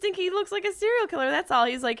 I just think he looks like a serial killer. That's all.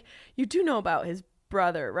 He's like, you do know about his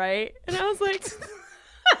brother, right? And I was like,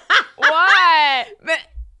 what? I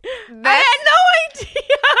had no idea.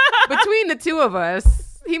 Between the two of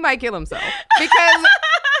us, He might kill himself because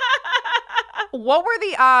what were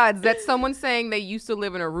the odds that someone's saying they used to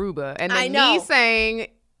live in Aruba and then me saying,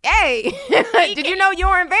 hey, did you know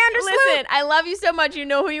you're in Vandersloot? Listen, I love you so much. You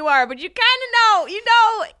know who you are, but you kind of know.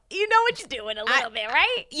 You know what you're doing a little bit,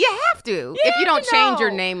 right? You have to. If you don't change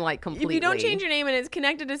your name like completely. If you don't change your name and it's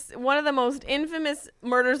connected to one of the most infamous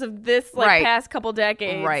murders of this past couple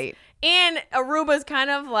decades. Right. And Aruba's kind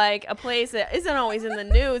of like a place that isn't always in the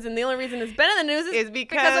news, and the only reason it's been in the news is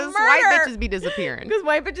because of murder. White bitches be disappearing. Because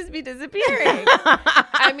white bitches be disappearing.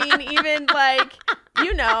 I mean, even like,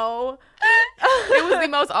 you know. It was the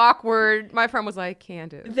most awkward. My friend was like,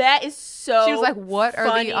 Candace. That is so She was like, what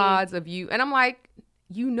are the odds of you? And I'm like,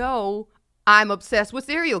 you know, I'm obsessed with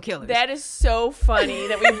serial killers. That is so funny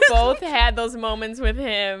that we both had those moments with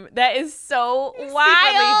him. That is so wild.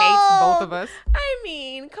 Secretly hates both of us. I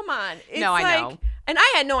mean, come on. It's no, I know. And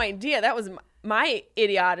I had no idea. That was my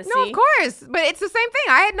idiocy. No, of course. But it's the same thing.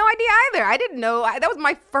 I had no idea either. I didn't know. That was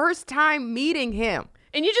my first time meeting him.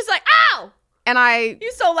 And you just like, ow! And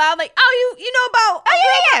you so loud, like, oh, you know about,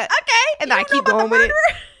 yeah. Okay. And I keep going with it.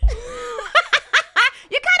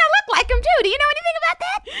 You kind of look like him too. Do you know anything about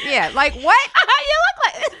that? Yeah, like what? You look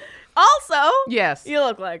like. Also, yes, you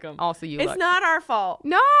look like him. Also, you. It's not our fault.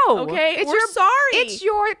 No. Okay, we're sorry.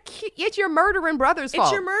 It's your murdering brother's fault.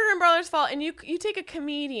 It's your murdering brother's fault. And you take a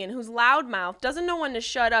comedian who's loudmouth, doesn't know when to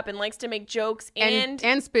shut up, and likes to make jokes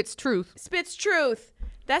and spits truth. Spits truth.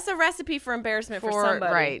 That's a recipe for embarrassment for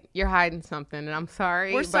somebody. Right. You're hiding something, and I'm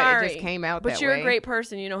sorry. We're sorry. But it just came out but that you're way. a great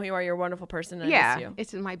person. You know who you are. You're a wonderful person. And yeah. I miss you.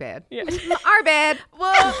 It's my bad. Yeah. Our bad.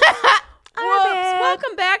 Well,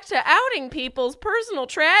 welcome back to outing people's personal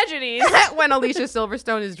tragedies. When Alicia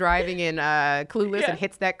Silverstone is driving in Clueless and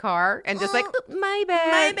hits that car and just like, my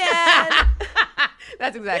bad. My bad.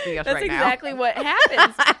 That's exactly us That's right now. That's exactly what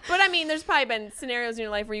happens. But I mean, there's probably been scenarios in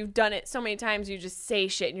your life where you've done it so many times you just say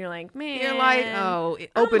shit and you're like, man. You're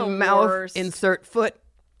like, open mouth, worst. insert foot.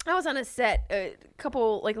 I was on a set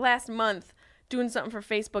last month doing something for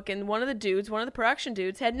Facebook, and one of the production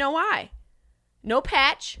dudes had no eye. No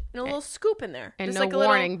patch, and a little scoop in there. And just no like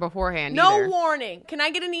warning beforehand No either. warning. Can I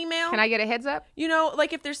get an email? Can I get a heads up? You know,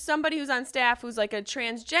 like if there's somebody who's on staff who's like a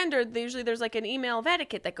transgender, usually there's like an email of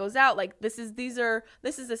etiquette that goes out. Like, this is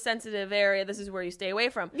a sensitive area. This is where you stay away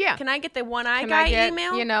from. Yeah. Can I get the one eye guy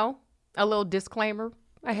email? You know, a little disclaimer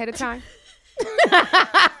ahead of time.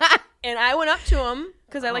 And I went up to him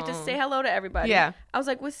because I like to say hello to everybody. Yeah. I was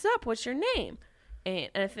like, what's up? What's your name? And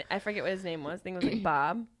I forget what his name was. I think it was like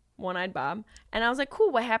Bob. One-eyed Bob. And I was like,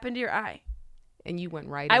 cool, what happened to your eye? And you went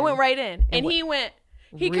right in. I went right in. And he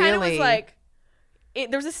kind of was like, there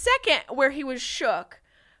was a second where he was shook.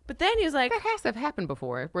 But then he was like. That has to have happened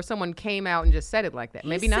before, where someone came out and just said it like that.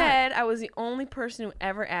 Maybe not. He said I was the only person who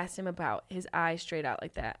ever asked him about his eye straight out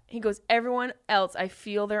like that. He goes, everyone else, I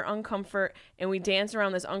feel their uncomfort, and we dance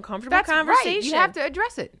around this uncomfortable conversation. Right. You have to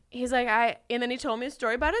address it. He's like, and then he told me a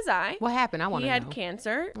story about his eye. What happened? I want to know. He had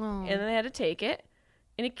cancer, and then they had to take it.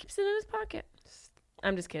 And he keeps it in his pocket.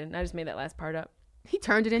 I'm just kidding. I just made that last part up. He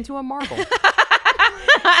turned it into a marble. It's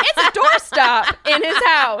a doorstop in his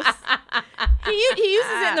house. He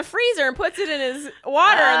uses it in the freezer and puts it in his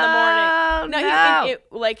water in the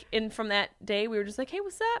morning. And from that day, we were just like, hey,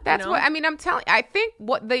 what's up? That's what, I mean, I'm telling I think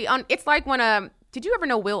it's like when, did you ever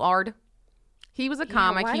know Will Ard? He was a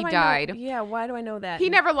comic. He died. Why do I know that? He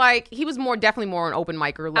was definitely more an open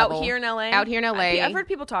micer level. Out here in LA? Out here in LA. I've heard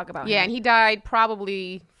people talk about him. Yeah, and he died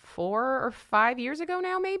probably 4 or 5 years ago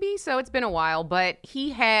now, maybe. So it's been a while. But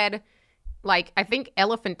he had, I think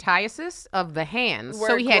elephantiasis of the hands.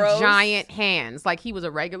 So he had giant hands. Like, he was a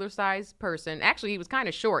regular sized person. Actually, he was kind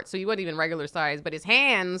of short, so he wasn't even regular size. But his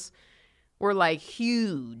hands were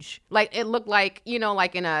huge. It looked like,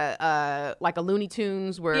 like in a Looney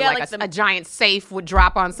Tunes where a giant safe would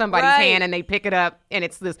drop on somebody's hand and they pick it up and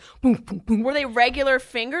it's this boom, boom, boom. Were they regular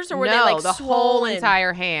fingers or were they the swollen? Whole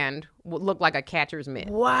entire hand would look like a catcher's mitt.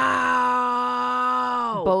 Wow.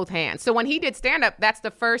 Both hands. So when he did stand up, that's the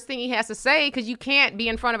first thing he has to say, because you can't be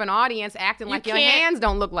in front of an audience acting like your hands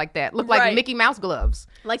don't look like that. Look like Mickey Mouse gloves.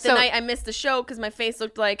 Like the night I missed the show because my face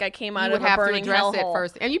looked like I came out of a burning hellhole. You would have to address it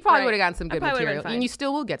first. And you probably would have gotten some good material. And you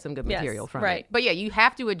still will get some good material from it. But yeah, you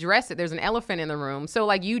have to address it. There's an elephant in the room.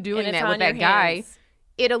 So you doing that with that guy,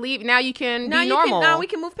 it'll leave. Now you can be normal. Now we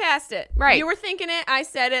can move past it. Right. You were thinking it. I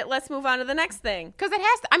said it. Let's move on to the next thing. Because it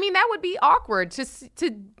has to. I mean, that would be awkward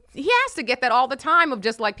he has to get that all the time of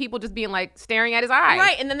just people just being staring at his eye.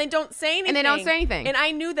 Right. And then they don't say anything. And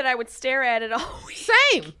I knew that I would stare at it all week.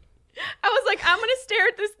 Same. I was like, I'm going to stare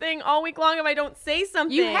at this thing all week long if I don't say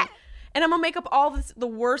something. And I'm going to make up all the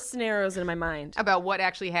worst scenarios in my mind. About what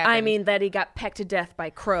actually happened. I mean, that he got pecked to death by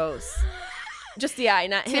crows. Just the eye,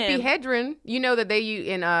 not Tippi him. Hedren, you know that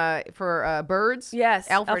they for birds. Yes,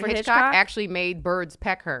 Alfred Hitchcock actually made birds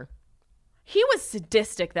peck her. He was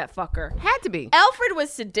sadistic, that fucker. Had to be. Alfred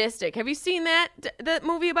was sadistic. Have you seen that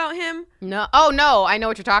movie about him? No. Oh no, I know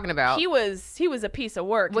what you're talking about. He was a piece of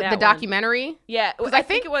work. With that the one. documentary. Yeah, I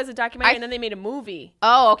think it was a documentary, and then they made a movie.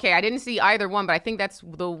 Oh, okay. I didn't see either one, but I think that's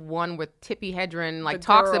the one with Tippi Hedren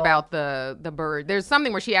talks about the bird. There's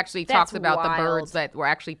something where she actually talks about the birds that were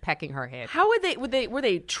actually pecking her head. How were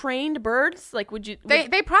they trained birds? Like, would you?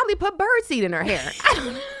 They probably put bird seed in her hair.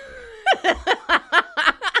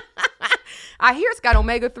 I hear it's got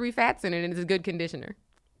omega-3 fats in it and it's a good conditioner.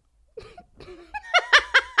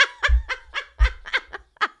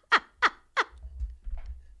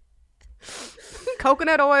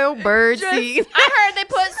 Coconut oil, bird seed. I heard they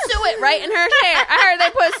put suet right in her hair. I heard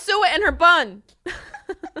they put suet in her bun.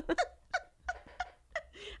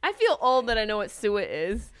 I feel old that I know what suet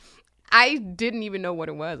is. I didn't even know what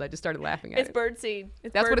it was. I just started laughing at it. It's birdseed.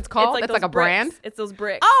 That's what it's called? That's like a brand? It's those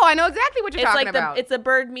bricks. Oh, I know exactly what you're talking about. It's a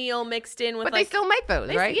bird meal mixed in with But they still make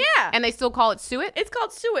those, right? Yeah. And they still call it suet? It's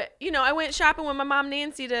called suet. You know, I went shopping with my mom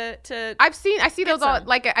Nancy to I see those all, some.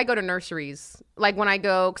 like I go to nurseries. Like when I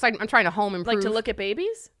go, because I'm trying to home improve. like to look at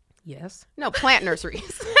babies. Yes. No, plant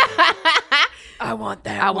nurseries. I want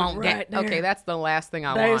that. I want that. Okay, that's the last thing I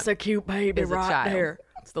want. There's a cute baby as a right child. there.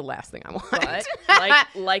 It's the last thing I want. But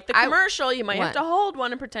like the commercial, you might have to hold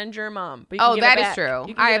one and pretend you're a mom. But you can give that it is back. true.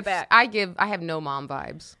 You can give it back. I have no mom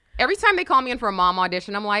vibes. Every time they call me in for a mom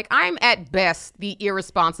audition, I'm like, I'm at best the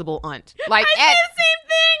irresponsible aunt. Like I say the same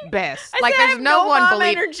thing. Best. I like say I there's have no one mom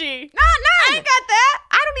believe. energy. None. I ain't got that.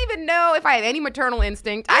 I don't even know if I have any maternal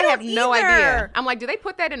instinct. I have no either. idea. I'm like, do they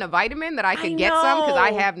put that in a vitamin that I could get some? Because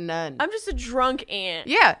I have none. I'm just a drunk aunt.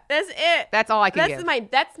 Yeah. That's it. That's all I can give.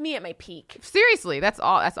 That's me at my peak. Seriously, that's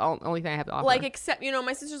all. That's the only thing I have to offer. Like, except, you know,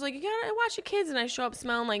 my sister's like, you gotta watch your kids, and I show up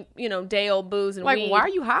smelling like, you know, day old booze and like, weed. why are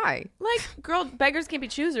you high? Like, girl, beggars can't be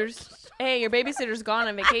choosers. Hey, your babysitter's gone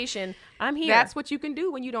on vacation. I'm here. That's what you can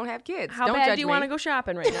do when you don't have kids. How don't bad judge do you me. want to go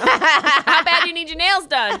shopping right now? How bad do you need your nails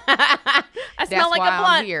done? I smell like why a I'm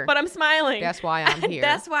blunt, here. but I'm smiling. That's why I'm here.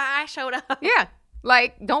 That's why I showed up. Yeah.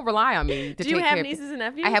 Like, don't rely on me to Do you take have care nieces and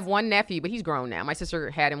nephews? I have one nephew, but he's grown now. My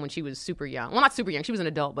sister had him when she was super young. Well, not super young. She was an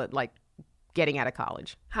adult, but like getting out of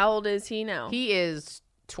college. How old is he now? He is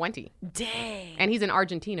 20. Dang. And he's in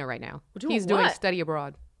Argentina right now. Doing He's doing what? study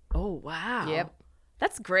abroad. Oh, wow. Yep.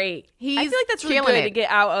 That's great. I He's feel like that's really killing good it. to get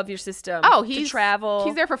out of your system. Oh, to travel.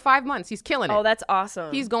 He's there for 5 months. He's killing it. Oh, that's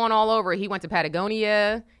awesome. He's going all over. He went to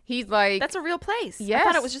Patagonia. He's like... That's a real place. I Yes.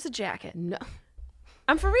 thought it was just a jacket. No.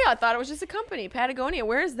 I'm for real. I thought it was just a company. Patagonia.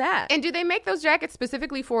 Where is that? And do they make those jackets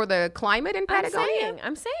specifically for the climate in Patagonia?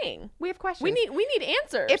 I'm saying. We have questions. We need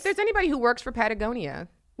answers. If there's anybody who works for Patagonia,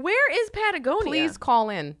 Where is Patagonia? please call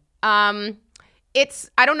in.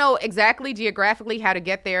 I don't know exactly geographically how to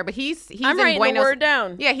get there, but he's I'm in writing Buenos. the word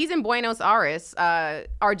down. Yeah, he's in Buenos Aires,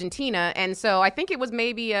 Argentina, and so I think it was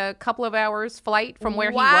maybe a couple of hours flight from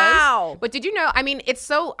where he Wow. was. But did you know? I mean, it's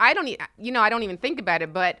so I don't even think about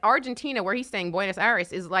it, but Argentina, where he's staying, Buenos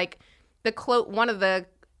Aires, is like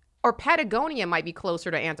or Patagonia might be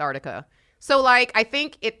closer to Antarctica. So, like, I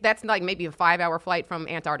think that's like maybe a 5-hour flight from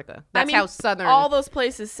Antarctica. That's how southern. All those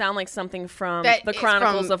places sound like something from That the is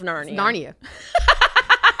Chronicles from of Narnia. Narnia.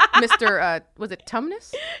 Mr. Was it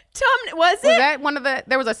Tumnus? Was it? Was that one of the?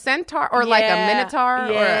 There was a centaur or like a Yeah. minotaur or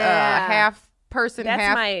a Yeah. half person.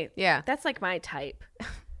 That's That's like my type.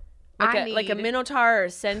 Like a minotaur or a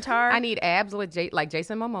centaur. I need abs like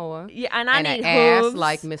Jason Momoa. Yeah, and I an need ass hooves.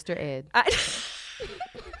 like Mr. Ed.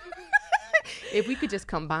 If we could just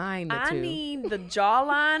combine the two. I need the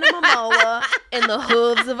jawline of Momoa and the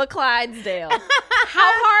hooves of a Clydesdale.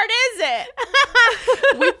 How hard is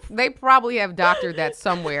it? They probably have doctored that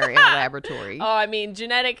somewhere in a laboratory. Oh, I mean,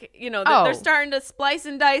 genetic. You know, Oh. they're starting to splice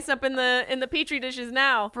and dice up in the petri dishes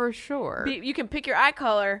now. For sure. You can pick your eye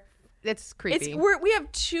color. It's creepy. We have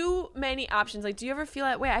too many options. Like, do you ever feel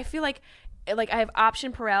that way? I feel like I have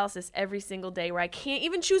option paralysis every single day where I can't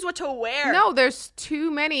even choose what to wear. No, there's too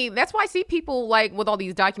many. That's why I see people like with all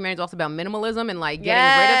these documentaries also about minimalism and like getting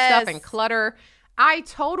rid of stuff and clutter. I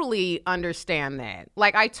totally understand that.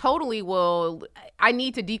 Like, I totally will. I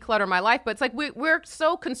need to declutter my life, but it's like we're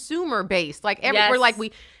so consumer based. Like, we're like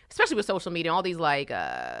especially with social media, all these like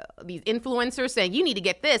these influencers saying you need to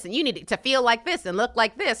get this and you need to feel like this and look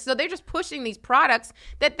like this. So they're just pushing these products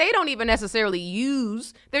that they don't even necessarily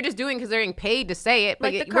use. They're just doing because they're getting paid to say it.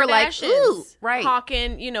 But Like the we're like, Kardashians, ooh, right?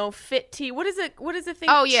 Hawking, Fit Tea. What is it? What is the thing?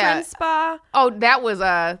 Oh, yeah. Trim Spa. Oh, that was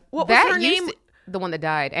What was that her used name? to- the one that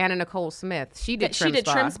died, Anna Nicole Smith. She did Trim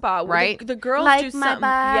Spa, Trim Spa. right? The girls Like do my something.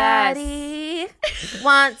 Yes.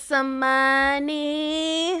 Want some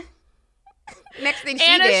money? Next thing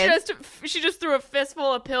Anna did. she just threw a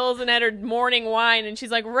fistful of pills and had her morning wine, and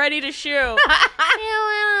she's like ready to shoot.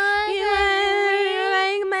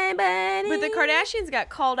 But the Kardashians got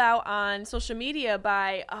called out on social media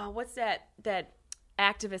by what's that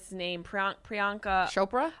activist's name? Priyanka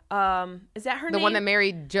Chopra? Is that her The name? one that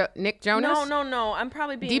married Nick Jonas? No. I'm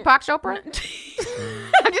probably being Deepak Chopra?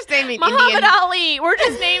 I'm just naming Muhammad Indian. Ali. We're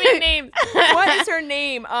just naming names. What is her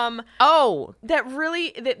name? That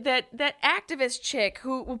really that activist chick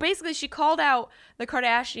who basically she called out the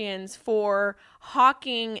Kardashians for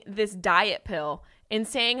hawking this diet pill and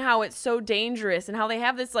saying how it's so dangerous and how they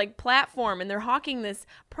have this like platform and they're hawking this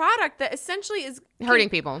product that essentially is Hurting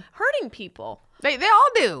people. They all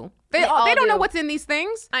do. They all don't know do. what's in these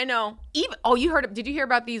things. I know. Did you hear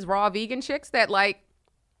about these raw vegan chicks that like,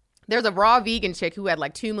 there's a raw vegan chick who had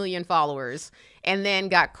like 2 million followers and then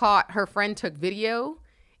got caught. Her friend took video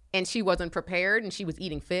and she wasn't prepared and she was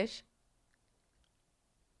eating fish.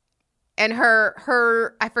 And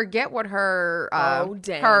her I forget what her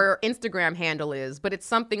her Instagram handle is, but it's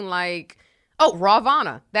something like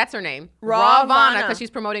Rawvana. That's her name. Rawvana, because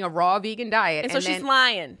she's promoting a raw vegan diet. And so she's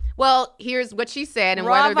lying. Well, here's what she said, and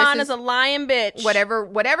Rawvana's a lying bitch.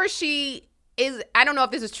 Whatever she is, I don't know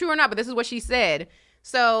if this is true or not, but this is what she said.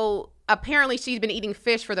 So apparently she's been eating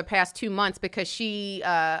fish for the past 2 months because she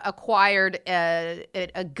acquired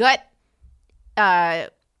a gut.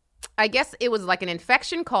 I guess it was like an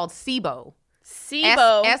infection called SIBO.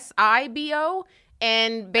 SIBO.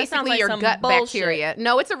 And basically your gut bacteria.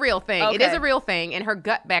 No, it's a real thing. Okay. It is a real thing. And her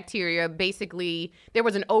gut bacteria, basically, there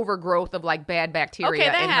was an overgrowth of like bad bacteria in her.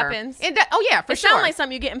 Okay, that happens. For sure. It sounds like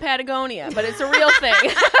something you get in Patagonia, but it's a real thing.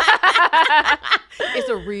 It's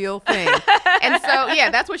a real thing. And so,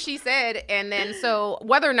 yeah, that's what she said. And then so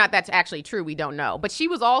whether or not that's actually true, we don't know. But she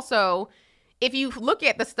was also... If you look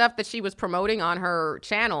at the stuff that she was promoting on her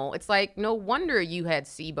channel, it's like, no wonder you had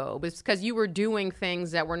SIBO. It's because you were doing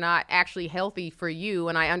things that were not actually healthy for you.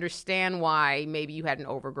 And I understand why maybe you had an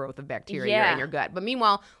overgrowth of bacteria in your gut. But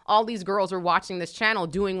meanwhile, all these girls are watching this channel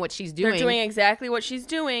doing what she's doing. They're doing exactly what she's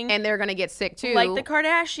doing. And they're going to get sick too. Like the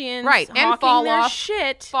Kardashians. Right. And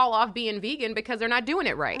fall off being vegan because they're not doing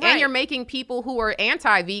it right. And you're making people who are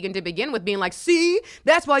anti-vegan to begin with being like, see,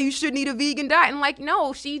 that's why you shouldn't eat a vegan diet. And like,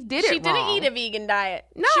 no, she did it wrong. She didn't eat a vegan diet.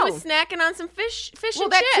 No, she was snacking on some fish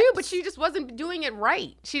and that chips. too, but she just wasn't doing it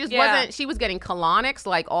right. She just wasn't. She was getting colonics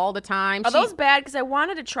like all the time. Are those bad? Because I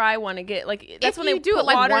wanted to try one to get like that's when they do put it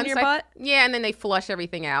like water once in your butt. Yeah, and then they flush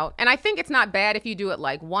everything out. And I think it's not bad if you do it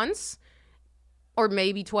like once or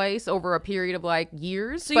maybe twice over a period of like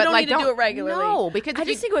years. So you don't need to do it regularly. No, because I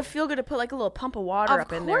just think it would feel good to put like a little pump of water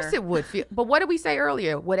up in there. Of course it would feel. But what did we say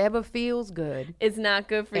earlier? Whatever feels good, it's not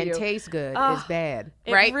good for you. And tastes good is bad.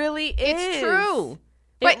 Right? It really is. It's true.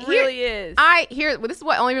 But it really is. This is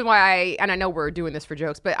what only reason why I know we're doing this for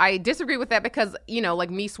jokes, but I disagree with that because, you know, like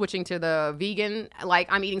me switching to the vegan,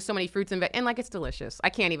 like I'm eating so many fruits and like it's delicious. I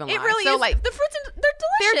can't even lie. It really is. Like the fruits, they're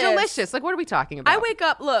delicious. They're delicious. Like what are we talking about? I wake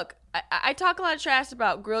up, look, I talk a lot of trash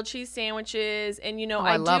about grilled cheese sandwiches and, you know,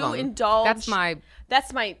 I love do them. indulge. That's my,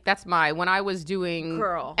 when I was doing.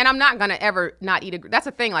 Girl. And I'm not going to ever not eat that's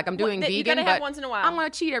the thing. Like I'm doing vegan, you gotta have once in a while. I'm going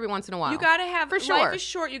to cheat every once in a while. You got to have, for sure. Life is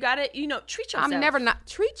short. You got to, you know, treat yourself. Treat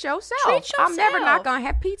yourself. I'm never not going to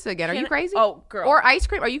have pizza again. Are you crazy? Oh, girl. Or ice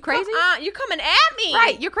cream. Are you crazy? You're coming at me.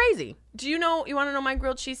 Right. You're crazy. Do you want to know my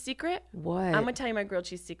grilled cheese secret? What? I'm going to tell you my grilled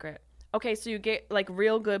cheese secret. Okay, so you get like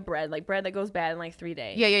real good bread, like bread that goes bad in like 3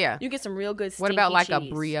 days. Yeah. You get some real good stinky What about like cheese. a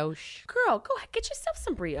brioche? Girl, go ahead, get yourself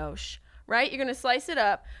some brioche. Right? You're gonna slice it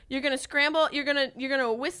up. You're gonna scramble. You're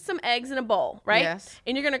gonna whisk some eggs in a bowl, right? Yes.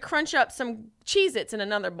 And you're gonna crunch up some Cheez-Its in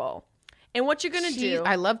another bowl. And what you're gonna do?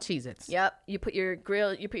 I love Cheez-Its. Yep. You put your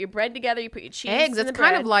bread together. You put your cheese. Eggs. It's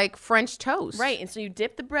kind of like French toast, right? And so you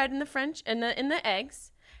dip the bread in the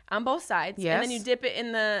eggs on both sides. Yes. And then you dip it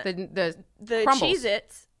in the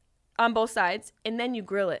Cheez-Its on both sides, and then you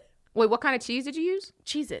grill it. Wait, what kind of cheese did you use?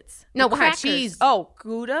 Cheez-Its. No, what kind of cheese? Oh,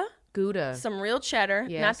 Gouda. Some real cheddar,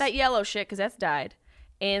 not that yellow shit because that's dyed,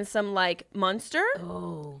 and some like Munster,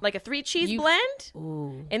 like a 3-cheese blend.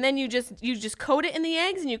 Ooh. And then you just coat it in the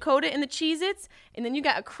eggs and you coat it in the Cheez-Its, and then you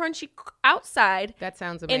got a crunchy outside. That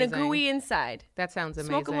sounds amazing. And a gooey inside. That sounds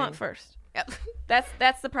amazing. Smoke a blunt first. Yep.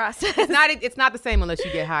 That's the process. It's not the same unless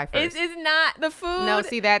you get high first. It's not the food. No,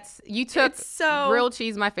 see you took grilled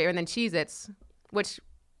cheese, my favorite, and then Cheez-Its, which.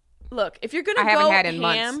 Look, if you're gonna I haven't go had in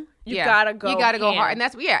ham, months. you gotta go. You gotta go ham. hard, and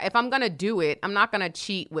that's if I'm gonna do it, I'm not gonna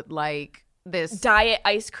cheat with like this diet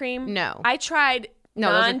ice cream. No, I tried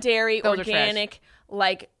non-dairy, those organic,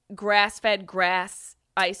 like grass-fed grass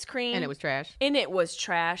ice cream. And it was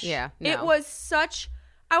trash. Yeah. No. It was such...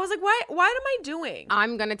 I was like, what am I doing?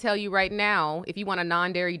 I'm going to tell you right now, if you want a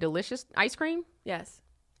non-dairy delicious ice cream, Yes.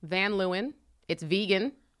 Van Leeuwen. It's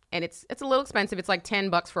vegan, and it's a little expensive. It's like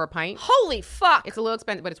 $10 for a pint. Holy fuck. It's a little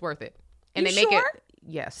expensive, but it's worth it. And You they make sure? it.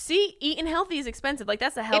 Yes. See, eating healthy is expensive. Like,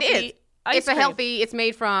 that's a healthy It is. ice It's cream. a healthy. It's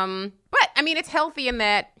made from, but I mean, it's healthy in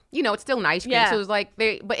that it's still an ice cream. Yeah. So it's like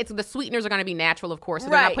but it's the sweeteners are going to be natural, of course. So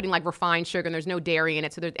they're not Right. putting like refined sugar, and there's no dairy in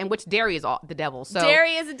it. So and which dairy is all the devil. So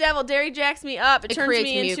Dairy is a devil. Dairy jacks me up. It turns creates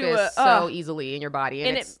me into mucus so easily in your body,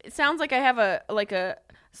 and it sounds like I have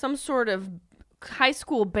some sort of high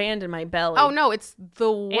school band in my belly. Oh no, it's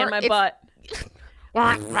the worst. And my butt.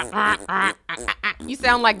 You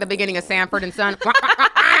sound like the beginning of Sanford and Son.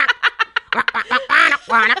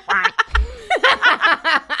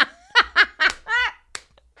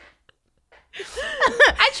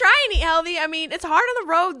 I try and eat healthy. I mean, it's hard on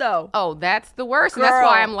the road though. Oh, that's the worst. And that's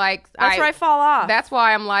why I'm like, That's where I fall off. That's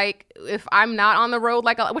why I'm like, if I'm not on the road,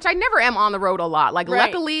 which I never am on the road a lot. Like, Right.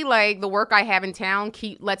 luckily, like the work I have in town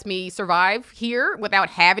lets me survive here without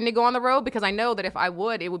having to go on the road, because I know that if I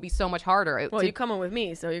would, it would be so much harder. Well, you're coming with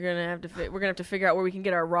me, so you're gonna have to. We're gonna have to figure out where we can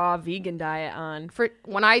get our raw vegan diet on.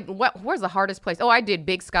 Where's the hardest place? Oh, I did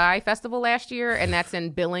Big Sky Festival last year, and that's in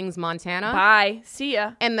Billings, Montana. Bye. See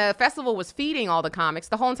ya. And the festival was feeding all the comics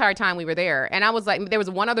the whole entire time we were there. And I was like, there was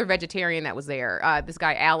one other vegetarian that was there, this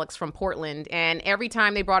guy Alex from Portland. And every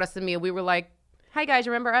time they brought us a meal, we were like, "Hi guys,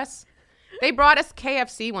 remember us?" They brought us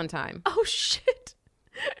KFC one time. Oh shit.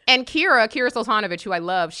 And Kira Soltanovich, who I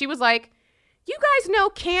love, she was like, "You guys know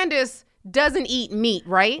Candace doesn't eat meat,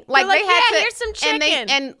 right?" Like, They're like, they had "Yeah, to, here's some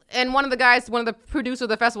chicken." And one of the producers of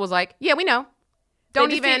the festival was like, "Yeah, we know. They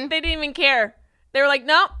didn't even care. They were like,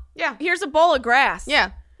 "Nope. Yeah. Here's a bowl of grass.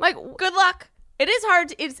 Yeah. Like, Good luck." It is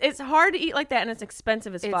hard. It's hard to eat like that, and it's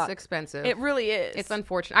expensive as fuck. it's expensive. It really is. It's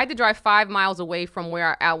unfortunate. I had to drive 5 miles away from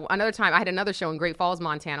where another time I had another show in Great Falls,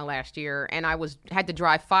 Montana last year, and I had to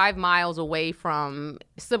drive 5 miles away from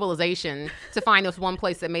civilization to find this one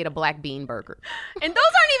place that made a black bean burger. And those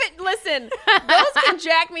aren't even, listen, those can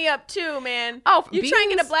jack me up too, man. Oh, you try and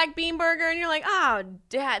get beans? a black bean burger and you're like, "Oh,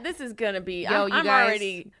 Dad, this is gonna be." Yo, I'm guys,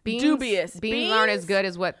 already beans, dubious. Beans aren't as good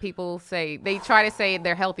as what people say. They try to say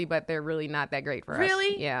they're healthy, but they're really not that great for us.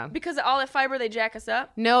 Really? Yeah. Because of all that fiber, they jack us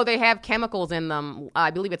up. No, they have chemicals in them. I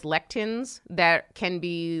believe it's lectins that can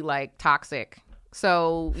be like toxic.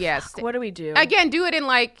 So yes. What do we do? Again, do it in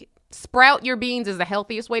sprout your beans is the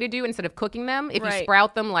healthiest way to do it instead of cooking them. If Right. you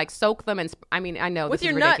sprout them, soak them, and I know With this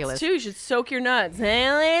your is ridiculous. nuts too. You should soak your nuts. Hey,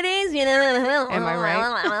 ladies, you know. Am I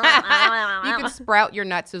right? You can sprout your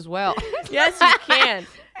nuts as well. Yes, you can.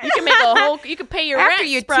 You can make a whole. You can pay your After rent.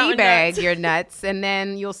 you sprouting teabag nuts. your nuts, and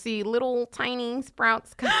then you'll see little tiny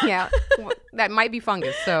sprouts coming out. That might be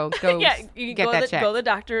fungus, so go Yeah, you get go that to checked. go to the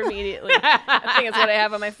doctor immediately. I think it's what I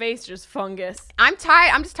have on my face, just fungus. I'm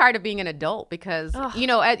tired. I'm just tired of being an adult because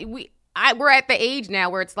we're at the age now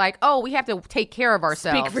where it's like, oh, we have to take care of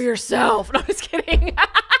ourselves. Speak for yourself. No, I'm just kidding.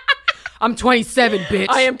 I'm 27, bitch.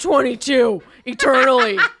 I am 22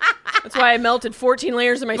 eternally. That's why I melted 14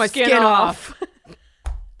 layers of my skin off.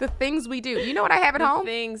 The things we do. You know what I have at home?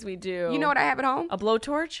 Things we do. You know what I have at home? A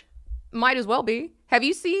blowtorch? Might as well be. Have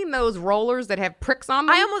you seen those rollers that have pricks on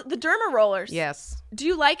them? The derma rollers. Yes. Do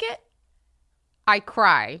you like it? I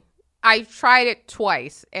cry. I tried it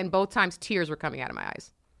twice, and both times tears were coming out of my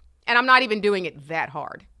eyes. And I'm not even doing it that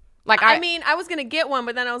hard. I mean, I was going to get one,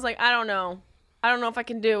 but then I was like, I don't know. I don't know if I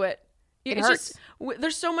can do it. It It's hurts. just,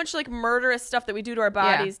 there's so much murderous stuff that we do to our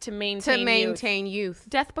bodies to maintain youth.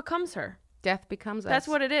 Death becomes her. Death becomes us. That's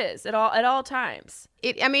what it is at all times.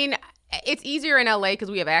 It's easier in LA because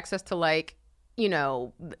we have access to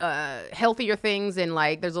healthier things, and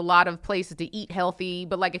there's a lot of places to eat healthy.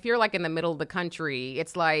 But if you're in the middle of the country,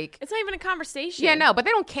 it's like It's not even a conversation. yeah, no, but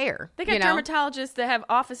they don't care. They got dermatologists that have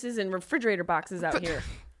offices and refrigerator boxes out here.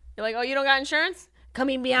 You're like, "Oh, you don't got insurance? Come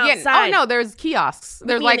meet me outside." Oh no, there's kiosks.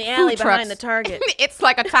 There's me in the alley food trucks behind the Target. It's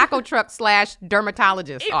like a taco truck /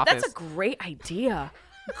 dermatologist office. That's a great idea,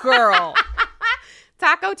 girl.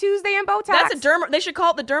 Taco Tuesday and Botox. That's a derma. They should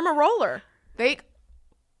call it the derma roller. They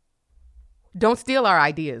don't steal our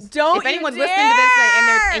ideas. Don't If anyone's you listening to this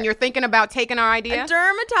dare! and you're thinking about taking our idea, A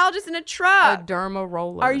dermatologist in a a truck. derma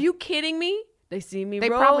roller. Are you kidding me? They see me. They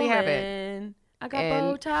rolling. probably have it. I got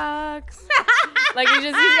And- Botox.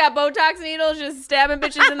 He's got Botox needles just stabbing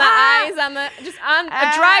bitches in the eyes on a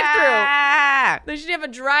drive-through. Ah! They should have a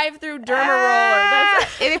drive-through derma roller.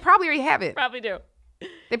 That's They probably already have it. probably do.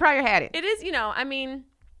 They probably had it. It is,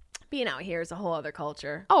 being out here is a whole other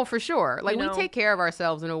culture. Oh, for sure. Like, You know? we take care of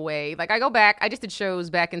ourselves in a way. Like, I go back, I just did shows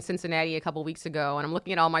back in Cincinnati a couple weeks ago, and I'm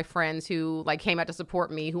looking at all my friends who, like, came out to support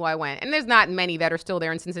me, who I went. And there's not many that are still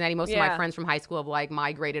there in Cincinnati. Most of my Yeah. friends from high school have, like,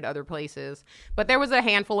 migrated other places. But there was a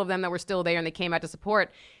handful of them that were still there, and they came out to support.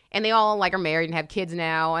 And they all, like, are married and have kids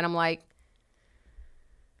now. And I'm like,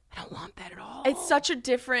 I don't want that at all. It's such a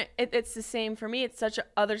different. It's the same for me. It's such a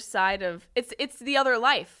other side of. It's the other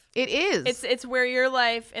life. It is. It's where your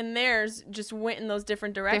life and theirs just went in those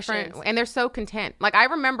different directions. Different, and they're so content. Like, I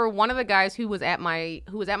remember one of the guys who was at my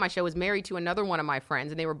show was married to another one of my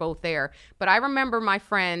friends, and they were both there. But I remember my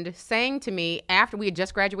friend saying to me after we had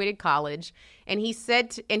just graduated college, and he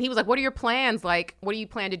said, and he was like, "What are your plans? Like, what do you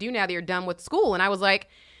plan to do now that you're done with school?" And I was like,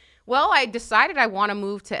 well, I decided I want to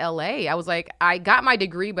move to LA. I was like, I got my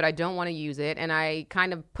degree, but I don't want to use it. And I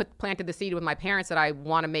kind of planted the seed with my parents that I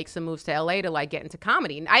want to make some moves to LA to, like, get into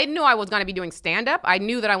comedy. And I knew I was going to be doing stand-up. I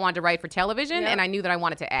knew that I wanted to write for television, and I knew that I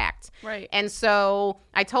wanted to act. Right. And so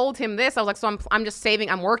I told him this. I was like, so I'm just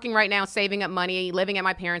saving. I'm working right now, saving up money, living at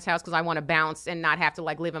my parents' house because I want to bounce and not have to,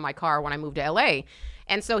 like, live in my car when I move to LA.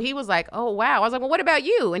 And so he was like, oh, wow. I was like, well, what about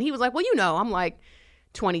you? And he was like, well, I'm like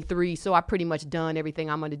 23, so I pretty much done everything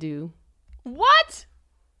I'm going to do. What?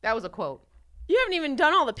 That was a quote. You haven't even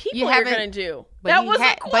done all the people you're haven't- going to do. But That he was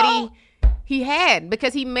had, a quote. But he had,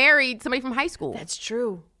 because he married somebody from high school. That's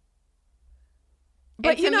true.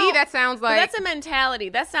 But to me, that sounds but like that's a mentality.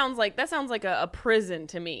 That sounds like a prison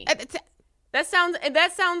to me. it's That sounds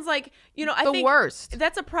like, I the think worst.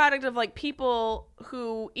 that's a product of, like, people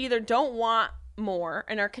who either don't want more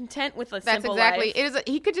and are content with a That's simple exactly. life. It is.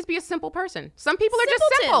 He could just be a simple person. Some people are just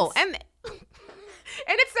simple, Simpletons.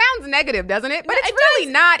 and it sounds negative, doesn't it? But No, it's it really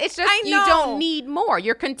does. not. It's just I you know. don't need more.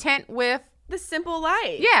 You're content with. The simple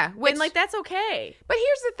life. Yeah, which- and, like, that's okay. But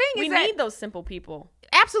here's the thing: We is that need those simple people.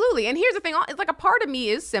 absolutely. And here's the thing: it's like a part of me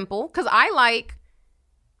is simple because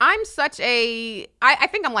I'm such a, I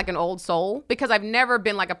think I'm like an old soul because I've never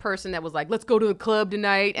been like a person that was like, let's go to the club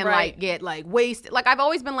tonight and Right. like get like wasted. Like I've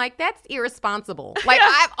always been like, that's irresponsible. Like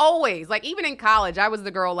I've always, like even in college, I was the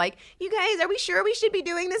girl like, you guys, are we sure we should be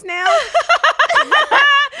doing this now?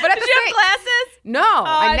 But at Did the you have same- glasses? No,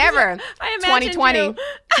 I never. I imagined 2020, you.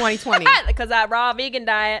 2020. Because that raw vegan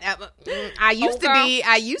diet. I used girl.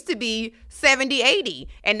 to be 70, 80.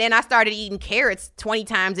 And then I started eating carrots 20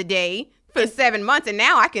 times a day for 7 months. And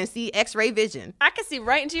now I can see x-ray vision. I can see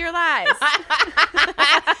right into your lies.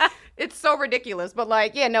 It's so ridiculous. But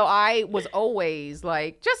like, yeah, no, I was always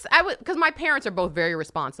like, because my parents are both very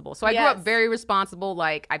responsible. So I grew up Yes. very responsible.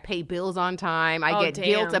 Like I pay bills on time. I Oh, get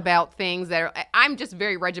guilt damn. about things I'm just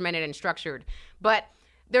very regimented and structured. But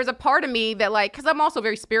there's a part of me that like, because I'm also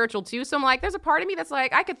very spiritual too. So I'm like, there's a part of me that's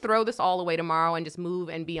like, I could throw this all away tomorrow and just move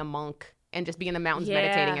and be a monk and just be in the mountains Yeah.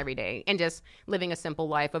 meditating every day and just living a simple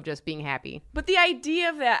life of just being happy. But the idea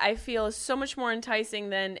of that, I feel, is so much more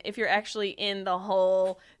enticing than if you're actually in the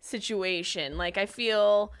whole situation. Like, I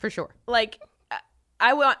feel For sure. like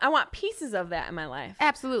I want pieces of that in my life.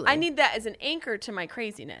 Absolutely. I need that as an anchor to my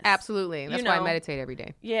craziness. Absolutely. That's why I know. meditate every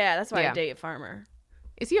day. Yeah, that's why Yeah. I date a farmer.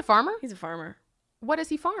 Is he a farmer? He's a farmer. What does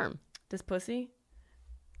he farm? This pussy.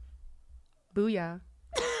 Booyah.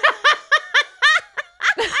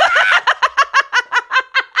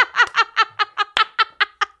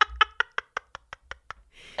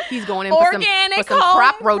 He's going in for Organic some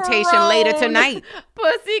crop homegrown rotation later tonight.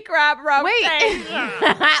 Pussy crop rotation.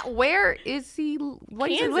 Wait, where is he? What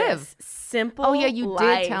does he live? Kansas. Simple. Oh, yeah, you did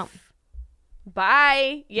life. tell-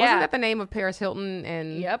 Bye. Yeah. Wasn't that the name of Paris Hilton?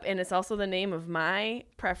 And Yep, and it's also the name of my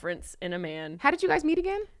preference in a man. how did you guys meet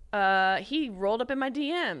again? He rolled up in my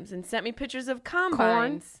DMs and sent me pictures of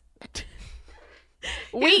combines.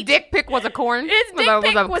 His dick pic was a corn. His dick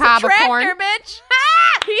pic was a cob of tractor, corn. bitch.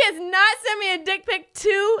 He has not sent me a dick pic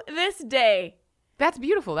to this day. That's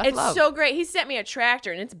beautiful. That's It's love. so great. He sent me a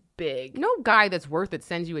tractor, and it's big. No guy that's worth it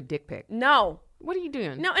sends you a dick pic. No, What are you doing?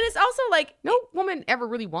 and it's also like No woman ever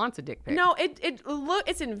really wants a dick pic. no.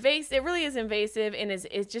 It's invasive. It really is invasive, and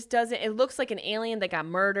it just doesn't. It looks like an alien that got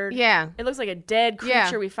murdered. Yeah. It looks like a dead creature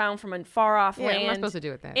Yeah. we found from a far off Yeah, land. what am I supposed to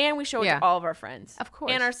do with that? And we show it Yeah. to all of our friends, Of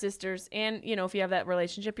course. and our sisters, and if you have that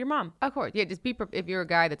relationship, your mom. Of course. Yeah, just if you're a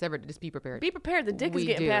guy that's ever, just be prepared. Be prepared. The dick We is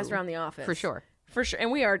getting do. passed around the office For sure. for sure,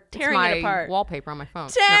 and we are It's tearing my it apart. wallpaper on my phone.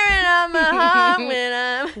 Tearing up my heart when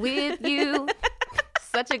I'm With you.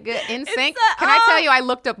 Such a good in sync. It's Can I tell you, I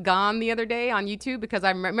looked up Gone the other day on YouTube because I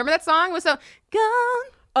remember that song was so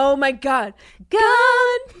Gone, Oh my God.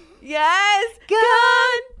 gone, Yes.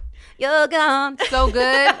 gone, you're gone. So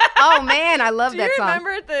good. Oh man, I love Do that you song. remember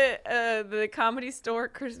at the Comedy Store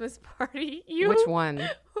Christmas party? Which one?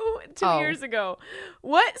 Who 2 years ago.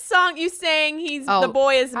 What song you sang? The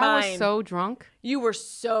boy is mine. I was so drunk. You were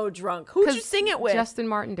so drunk. Who'd you sing it with? Justin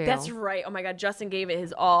Martindale. That's right. Oh my God, Justin gave it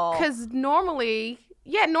his all. Because normally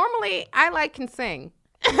I can sing.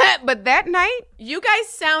 But that night, you guys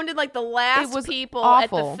sounded like the last people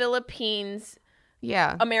awful. at the Philippines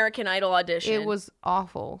yeah, American Idol audition. It was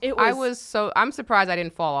awful. I'm surprised I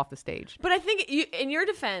didn't fall off the stage. But I think in your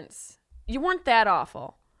defense, you weren't that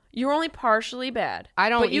awful. You were only partially bad. I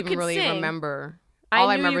don't but even really remember.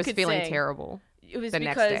 I remember is feeling terrible. It was the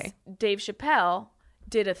because next day. Dave Chappelle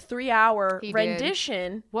did a 3-hour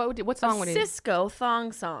rendition. What song would it? Cisco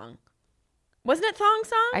Thong Song. Wasn't it Thong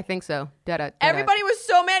Song? I think so. Everybody was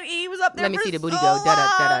so mad. He was up there. Let me see the booty so go.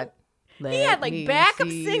 Da-da. He had like backup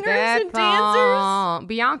singers and dancers.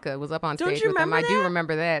 Bianca was up on Don't stage you with them. remember I do that?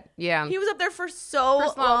 remember that. Yeah. He was up there for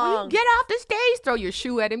so long. Get off the stage. Throw your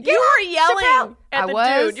shoe at him. You were yelling at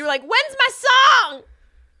the dude. You were like, when's my song?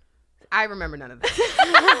 I remember none of that.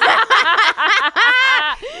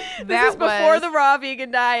 This is before the raw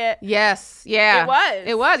vegan diet. Yes. Yeah.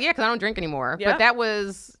 It was. Yeah, because I don't drink anymore. Yep. But that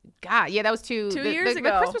was... God, yeah, that was 2 years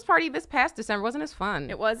ago. The Christmas party this past December wasn't as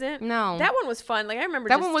fun. It wasn't? No. That one was fun. Like, I remember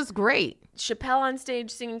that one was great. Chappelle on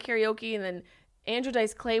stage singing karaoke, and then Andrew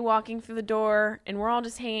Dice Clay walking through the door, and we're all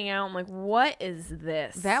just hanging out. I'm like, what is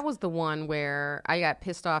this? That was the one where I got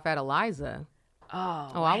pissed off at Eliza.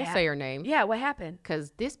 Oh, I will say her name. Yeah, what happened?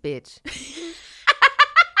 Because this bitch...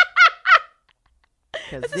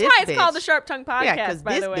 This is why it's called the Sharp Tongue Podcast,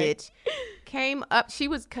 by the way. This bitch came up. She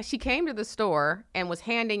came to the store and was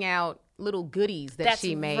handing out little goodies that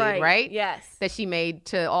she made, right? Yes. That she made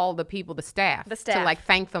to all the people, the staff. To like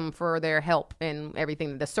thank them for their help and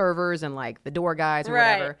everything, the servers and like the door guys or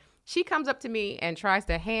whatever. She comes up to me and tries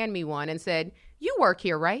to hand me one and said, "You work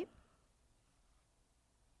here, right?"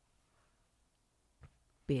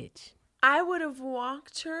 Bitch. I would have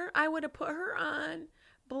walked her. I would have put her on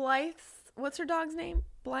Blythe's. What's her dog's name?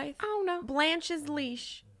 Blythe? I don't know. Blanche's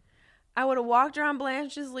leash. I would have walked her on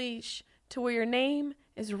Blanche's leash to where your name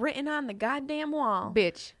is written on the goddamn wall.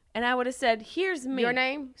 Bitch. And I would have said, here's me. Your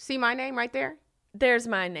name? See my name right there? There's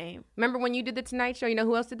my name. Remember when you did the Tonight Show? You know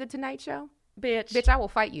who else did the Tonight Show? Bitch. Bitch, I will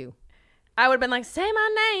fight you. I would have been like, say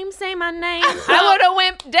my name, say my name. I would have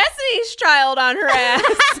went Destiny's Child on her ass.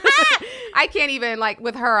 I can't even, like,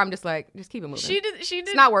 with her, I'm just like, just keep it moving. She did.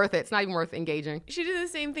 It's not worth it. It's not even worth engaging. She did the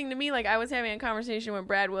same thing to me. Like, I was having a conversation with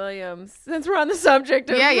Brad Williams, since we're on the subject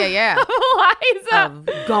of Eliza. Of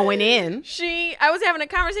going in. I was having a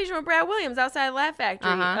conversation with Brad Williams outside Laugh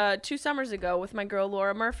Factory 2 summers ago with my girl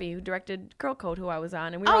Laura Murphy, who directed Girl Code, who I was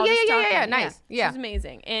on. And we were all just talking. Nice. Yeah. She was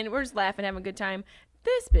amazing. And we're just laughing, having a good time.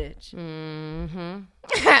 This bitch. You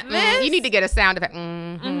need to get a sound effect.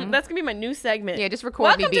 That's going to be my new segment. Yeah, just record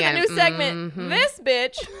Welcome BBM. to the new segment. This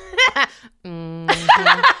bitch.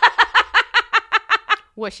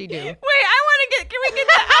 What's she do? Wait, can we get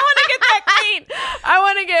that? I want to get that clean. I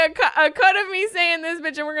want to get a cut of me saying this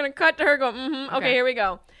bitch, and we're going to cut to her going, Okay, here we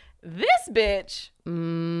go. This bitch. The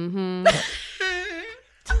noise.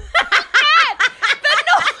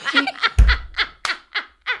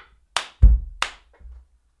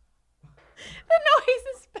 The noise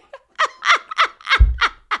is bad.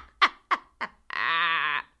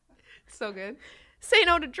 So good. Say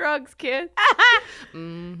no to drugs, kid.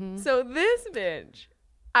 So this bitch,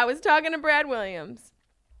 I was talking to Brad Williams.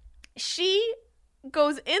 She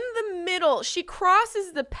goes in the middle. She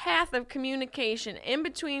crosses the path of communication in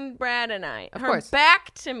between Brad and I. Of her course.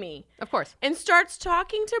 back to me. Of course. And starts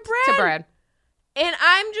talking to Brad. And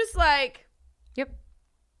I'm just like. Yep.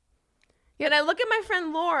 And I look at my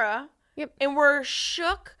friend Laura. Yep. And we're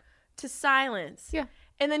shook to silence. Yeah.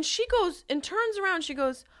 And then she goes and turns around. She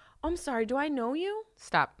goes, I'm sorry, do I know you?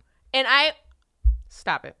 Stop. And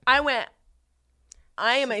Stop it. I went,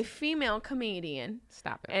 I am a female comedian.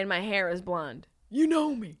 Stop it. And my hair is blonde. You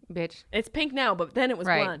know me. Bitch. It's pink now, but then it was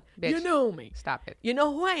blonde. Bitch. You know me. Stop it. You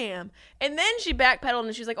know who I am. And then she backpedaled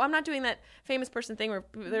and she's like, oh, I'm not doing that famous person thing where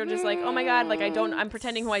they're just like, oh my God, like I'm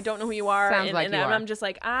pretending who I don't know who you are. Sounds like and you are. I'm just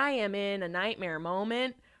like, I am in a nightmare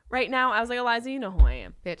moment right now. I was like, Eliza, you know who I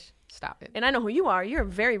am. Bitch, stop it. And I know who you are. You're a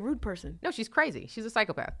very rude person. No, she's crazy. She's a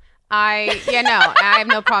psychopath. I have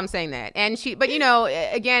no problem saying that. And but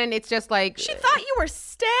again, it's just like. She thought you were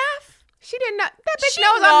staff? She didn't know. That bitch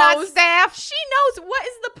knows I'm not staff. She knows. What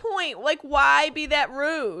is the point? Like, why be that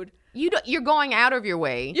rude? You're going out of your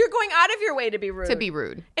way. You're going out of your way to be rude. To be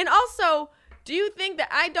rude. And also, do you think that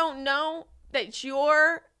I don't know that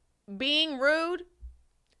you're being rude?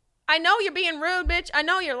 I know you're being rude, bitch. I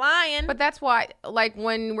know you're lying. But that's why, like,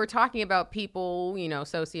 when we're talking about people,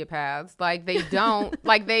 sociopaths, like, they don't,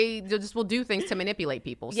 like, they just will do things to manipulate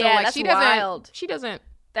people. So, yeah, like, that's she doesn't, wild. She doesn't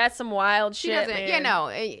That's some wild She shit, doesn't, man. yeah, no.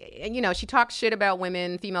 You know, she talks shit about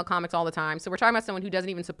women, female comics all the time. So we're talking about someone who doesn't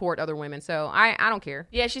even support other women. So I don't care.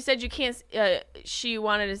 Yeah, she said you can't. She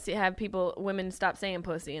wanted to have women stop saying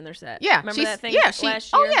pussy in their set. Yeah, remember that thing? Yeah, last year?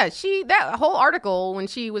 Oh yeah, that whole article when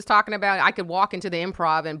she was talking about I could walk into the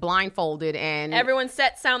improv and blindfolded and Everyone's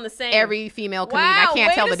sets sound the same. every female comedian. I can't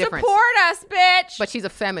way tell to the difference. Support us, bitch. But she's a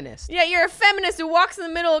feminist. Yeah, you're a feminist who walks in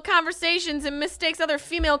the middle of conversations and mistakes other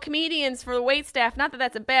female comedians for the waitstaff. Not that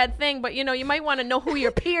that's a bad thing, but you might want to know who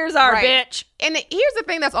your peers are, Right. bitch. And here's the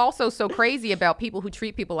thing that's also so crazy about people who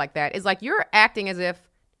treat people like that is like you're acting as if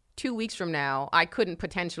 2 weeks from now I couldn't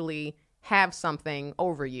potentially have something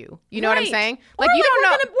over you. You know what I'm Right. saying? Or Like you don't we're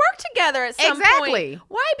know. gonna work together at some Exactly. point.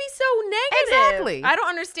 Why be so negative? Exactly. I don't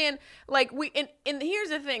understand. Like and here's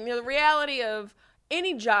the thing: the reality of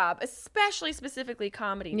any job, especially specifically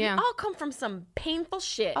comedy, Yeah. we all come from some painful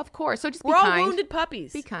shit. Of course. So just be We're all kind. wounded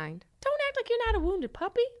puppies. Be kind. Don't act like you're not a wounded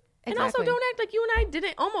puppy. And also Exactly. don't act like you and I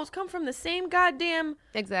didn't almost come from the same goddamn,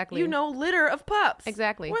 Exactly. litter of pups.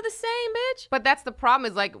 Exactly. We're the same, bitch. But that's the problem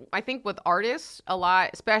is like I think with artists a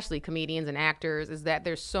lot, especially comedians and actors, is that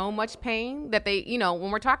there's so much pain that they,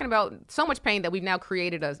 when we're talking about so much pain that we've now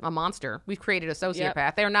created a monster. We've created a sociopath.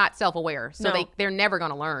 Yep. They're not self-aware. So No. they're never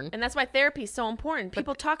going to learn. And that's why therapy is so important.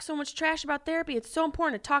 People talk so much trash about therapy. It's so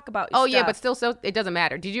important to talk about Oh stuff. yeah, but still so it doesn't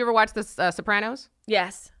matter. Did you ever watch this Sopranos?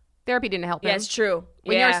 Yes. Therapy didn't help him. Yeah, it's true.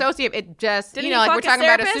 When yeah. you're a sociopath, it just, Didn't he like fuck we're his talking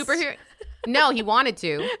about a therapist? superhero. No, he wanted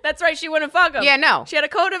to. That's right. She wouldn't fuck him. Yeah, no. She had a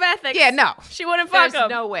code of ethics. Yeah, no. She wouldn't fuck There's him.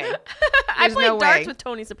 no way. I There's played no darts way. with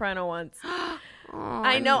Tony Soprano once. Oh,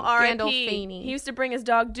 I know, R.I.P. Gandolfini. He used to bring his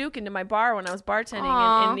dog Duke into my bar when I was bartending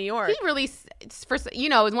Aw, in New York. He really, is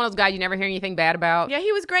one of those guys you never hear anything bad about. Yeah,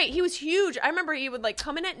 he was great. He was huge. I remember he would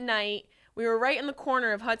come in at night. We were right in the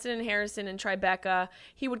corner of Hudson and Harrison and Tribeca.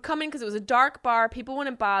 He would come in because it was a dark bar. People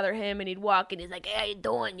wouldn't bother him, and he'd walk and he's like, "Hey, how you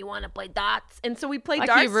doing? You want to play darts?" And so we played Like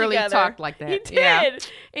darts he really together. talked like that. He did. Yeah.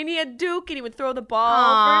 And he had Duke, and he would throw the ball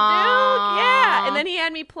Aww. for Duke. Yeah. And then he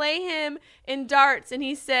had me play him in darts, and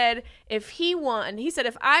he said if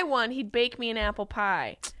I won, he'd bake me an apple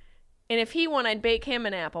pie. And if he won, I'd bake him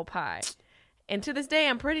an apple pie. And to this day,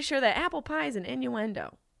 I'm pretty sure that apple pie is an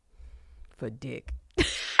innuendo. For dick.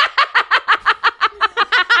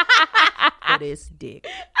 For this dick.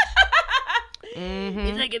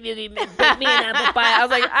 He's like, if you can bake me an apple pie. I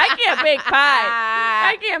was like, I can't bake pie.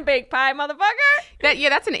 I can't bake pie, motherfucker.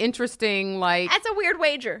 That's an interesting, That's a weird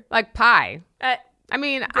wager. like pie. Uh, I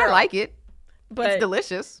mean, I girl. like it. but It's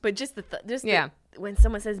delicious. But just Yeah. when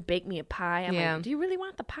someone says bake me a pie, I'm Yeah. like, do you really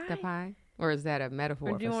want the pie? The pie? Or is that a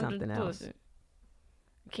metaphor Or do you for want something the else? pussy?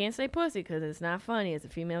 You can't say pussy because it's not funny as a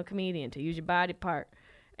female comedian to use your body part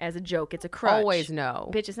as a joke. It's a crutch. Always no.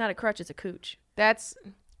 Bitch, it's not a crutch. It's a cooch. That's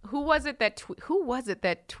who was it that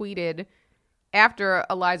tweeted after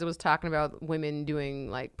Eliza was talking about women doing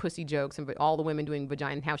like pussy jokes and all the women doing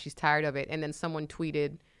vagina and how she's tired of it, and then someone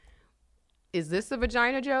tweeted, "Is this a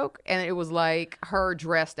vagina joke?" And it was like her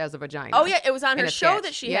dressed as a vagina. Oh yeah, it was on In her a show sketch.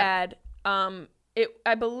 that she Yep. had.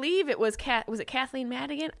 I believe it was was it Kathleen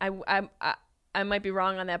Madigan? I might be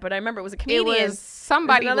wrong on that, but I remember it was a It comedian. was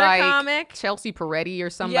somebody another like comic. Chelsea Peretti or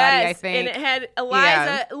somebody. Yes, I think and it had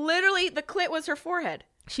Eliza. Literally, the clit was her forehead.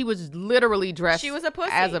 she was literally dressed. She was a pussy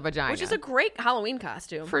as a vagina, which is a great Halloween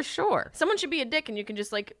costume. for sure. Someone should be a dick, and you can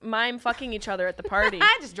just mime fucking each other at the party.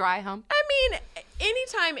 I just dry hump. I mean,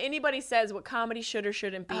 anytime anybody says what comedy should or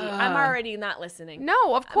shouldn't be, I'm already not listening.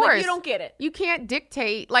 No, of I'm course. like, you don't get it. You can't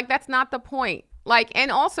dictate. Like, that's not the point. Like, and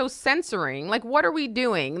also censoring. Like, what are we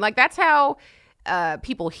doing? Like, that's how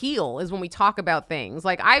people heal, is when we talk about things.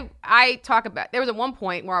 Like, I talk about, there was at one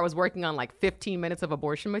point where I was working on like 15 minutes of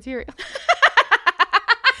abortion material.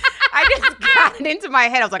 I just got it into my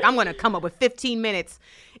head. I was like, I'm going to come up with 15 minutes.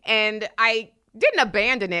 And I didn't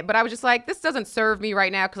abandon it, but I was just like, this doesn't serve me right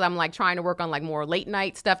now because I'm like trying to work on like more late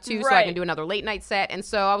night stuff too, so I Right. can do another late night set. And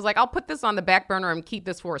so I was like, I'll put this on the back burner and keep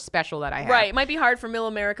this for a special that I have. Right. It might be hard for Middle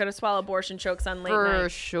America to swallow abortion jokes on late For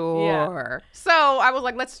night. sure. So I was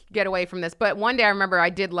like, let's get away from this. But one day I remember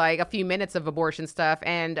I did like a few minutes of abortion stuff.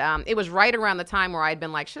 And it was right around the time where I'd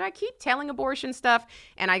been like, should I keep telling abortion stuff?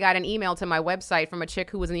 And I got an email to my website from a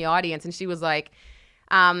chick who was in the audience. And she was like,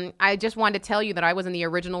 I just wanted to tell you that I was in the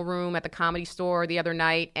original room at the Comedy Store the other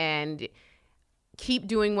night, and keep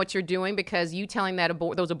doing what you're doing, because you telling that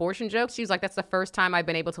those abortion jokes, she was like, that's the first time I've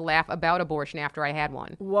been able to laugh about abortion after I had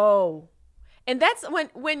one. Whoa. And that's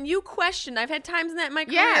when you question, I've had times in that in my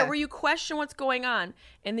career Yeah. where you question what's going on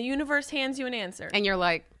and the universe hands you an answer. And you're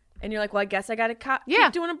like, And you're like, well, I guess I got to Yeah.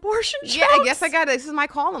 keep doing abortion jokes. Yeah, I guess I got this is my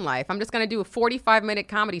call in life. I'm just going to do a 45-minute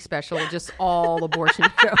comedy special with just all abortion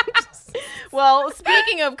jokes. Well,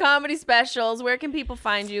 speaking of comedy specials, where can people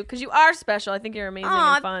find you? Because you are special. I think you're amazing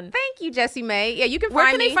and fun. Thank you, Jessie May. Yeah, you can Where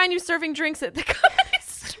find can me they find you serving drinks at the comedy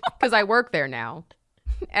store? because I work there now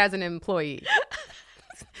as an employee.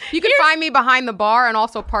 You can find me behind the bar and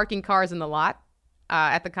also parking cars in the lot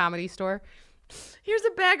at the comedy store. Here's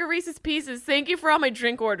a bag of Reese's Pieces. Thank you for all my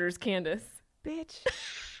drink orders, Candace. Bitch.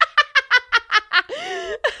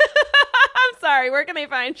 I'm sorry. Where can they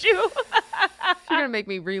find you? You're going to make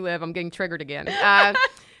me relive. I'm getting triggered again.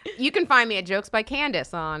 You can find me at Jokes by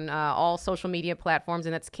Candace on all social media platforms,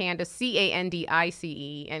 and that's Candace,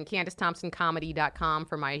 Candice, and CandaceThompsonComedy.com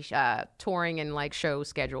for my touring and like show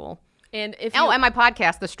schedule. And if and my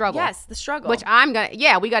podcast, The Struggle. Yes, The Struggle. Which I'm gonna.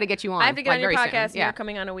 Yeah, we got to get you on. I have to get on your very podcast, soon. and you're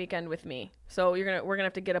coming on a weekend with me. So we're gonna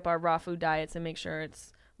have to get up our raw food diets and make sure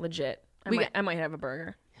it's legit. I might have a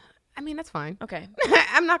burger. I mean, that's fine. Okay.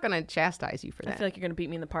 I'm not gonna chastise you for that. I feel like you're gonna beat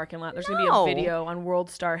me in the parking lot. There's gonna be a video on World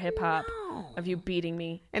Star Hip Hop of you beating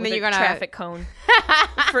me, and with then you're a gonna traffic cone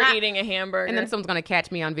for eating a hamburger. And then someone's gonna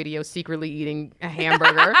catch me on video secretly eating a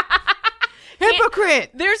hamburger.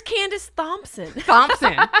 Hypocrite. There's Candace Thompson.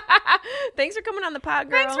 Thanks for coming on the pod,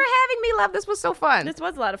 girl. Thanks for having me, love. This was so fun. This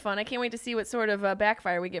was a lot of fun. I can't wait to see what sort of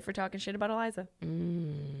backfire we get for talking shit about Eliza.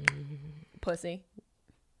 Pussy.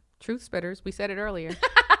 Truth spitters. We said it earlier.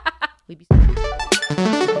 We be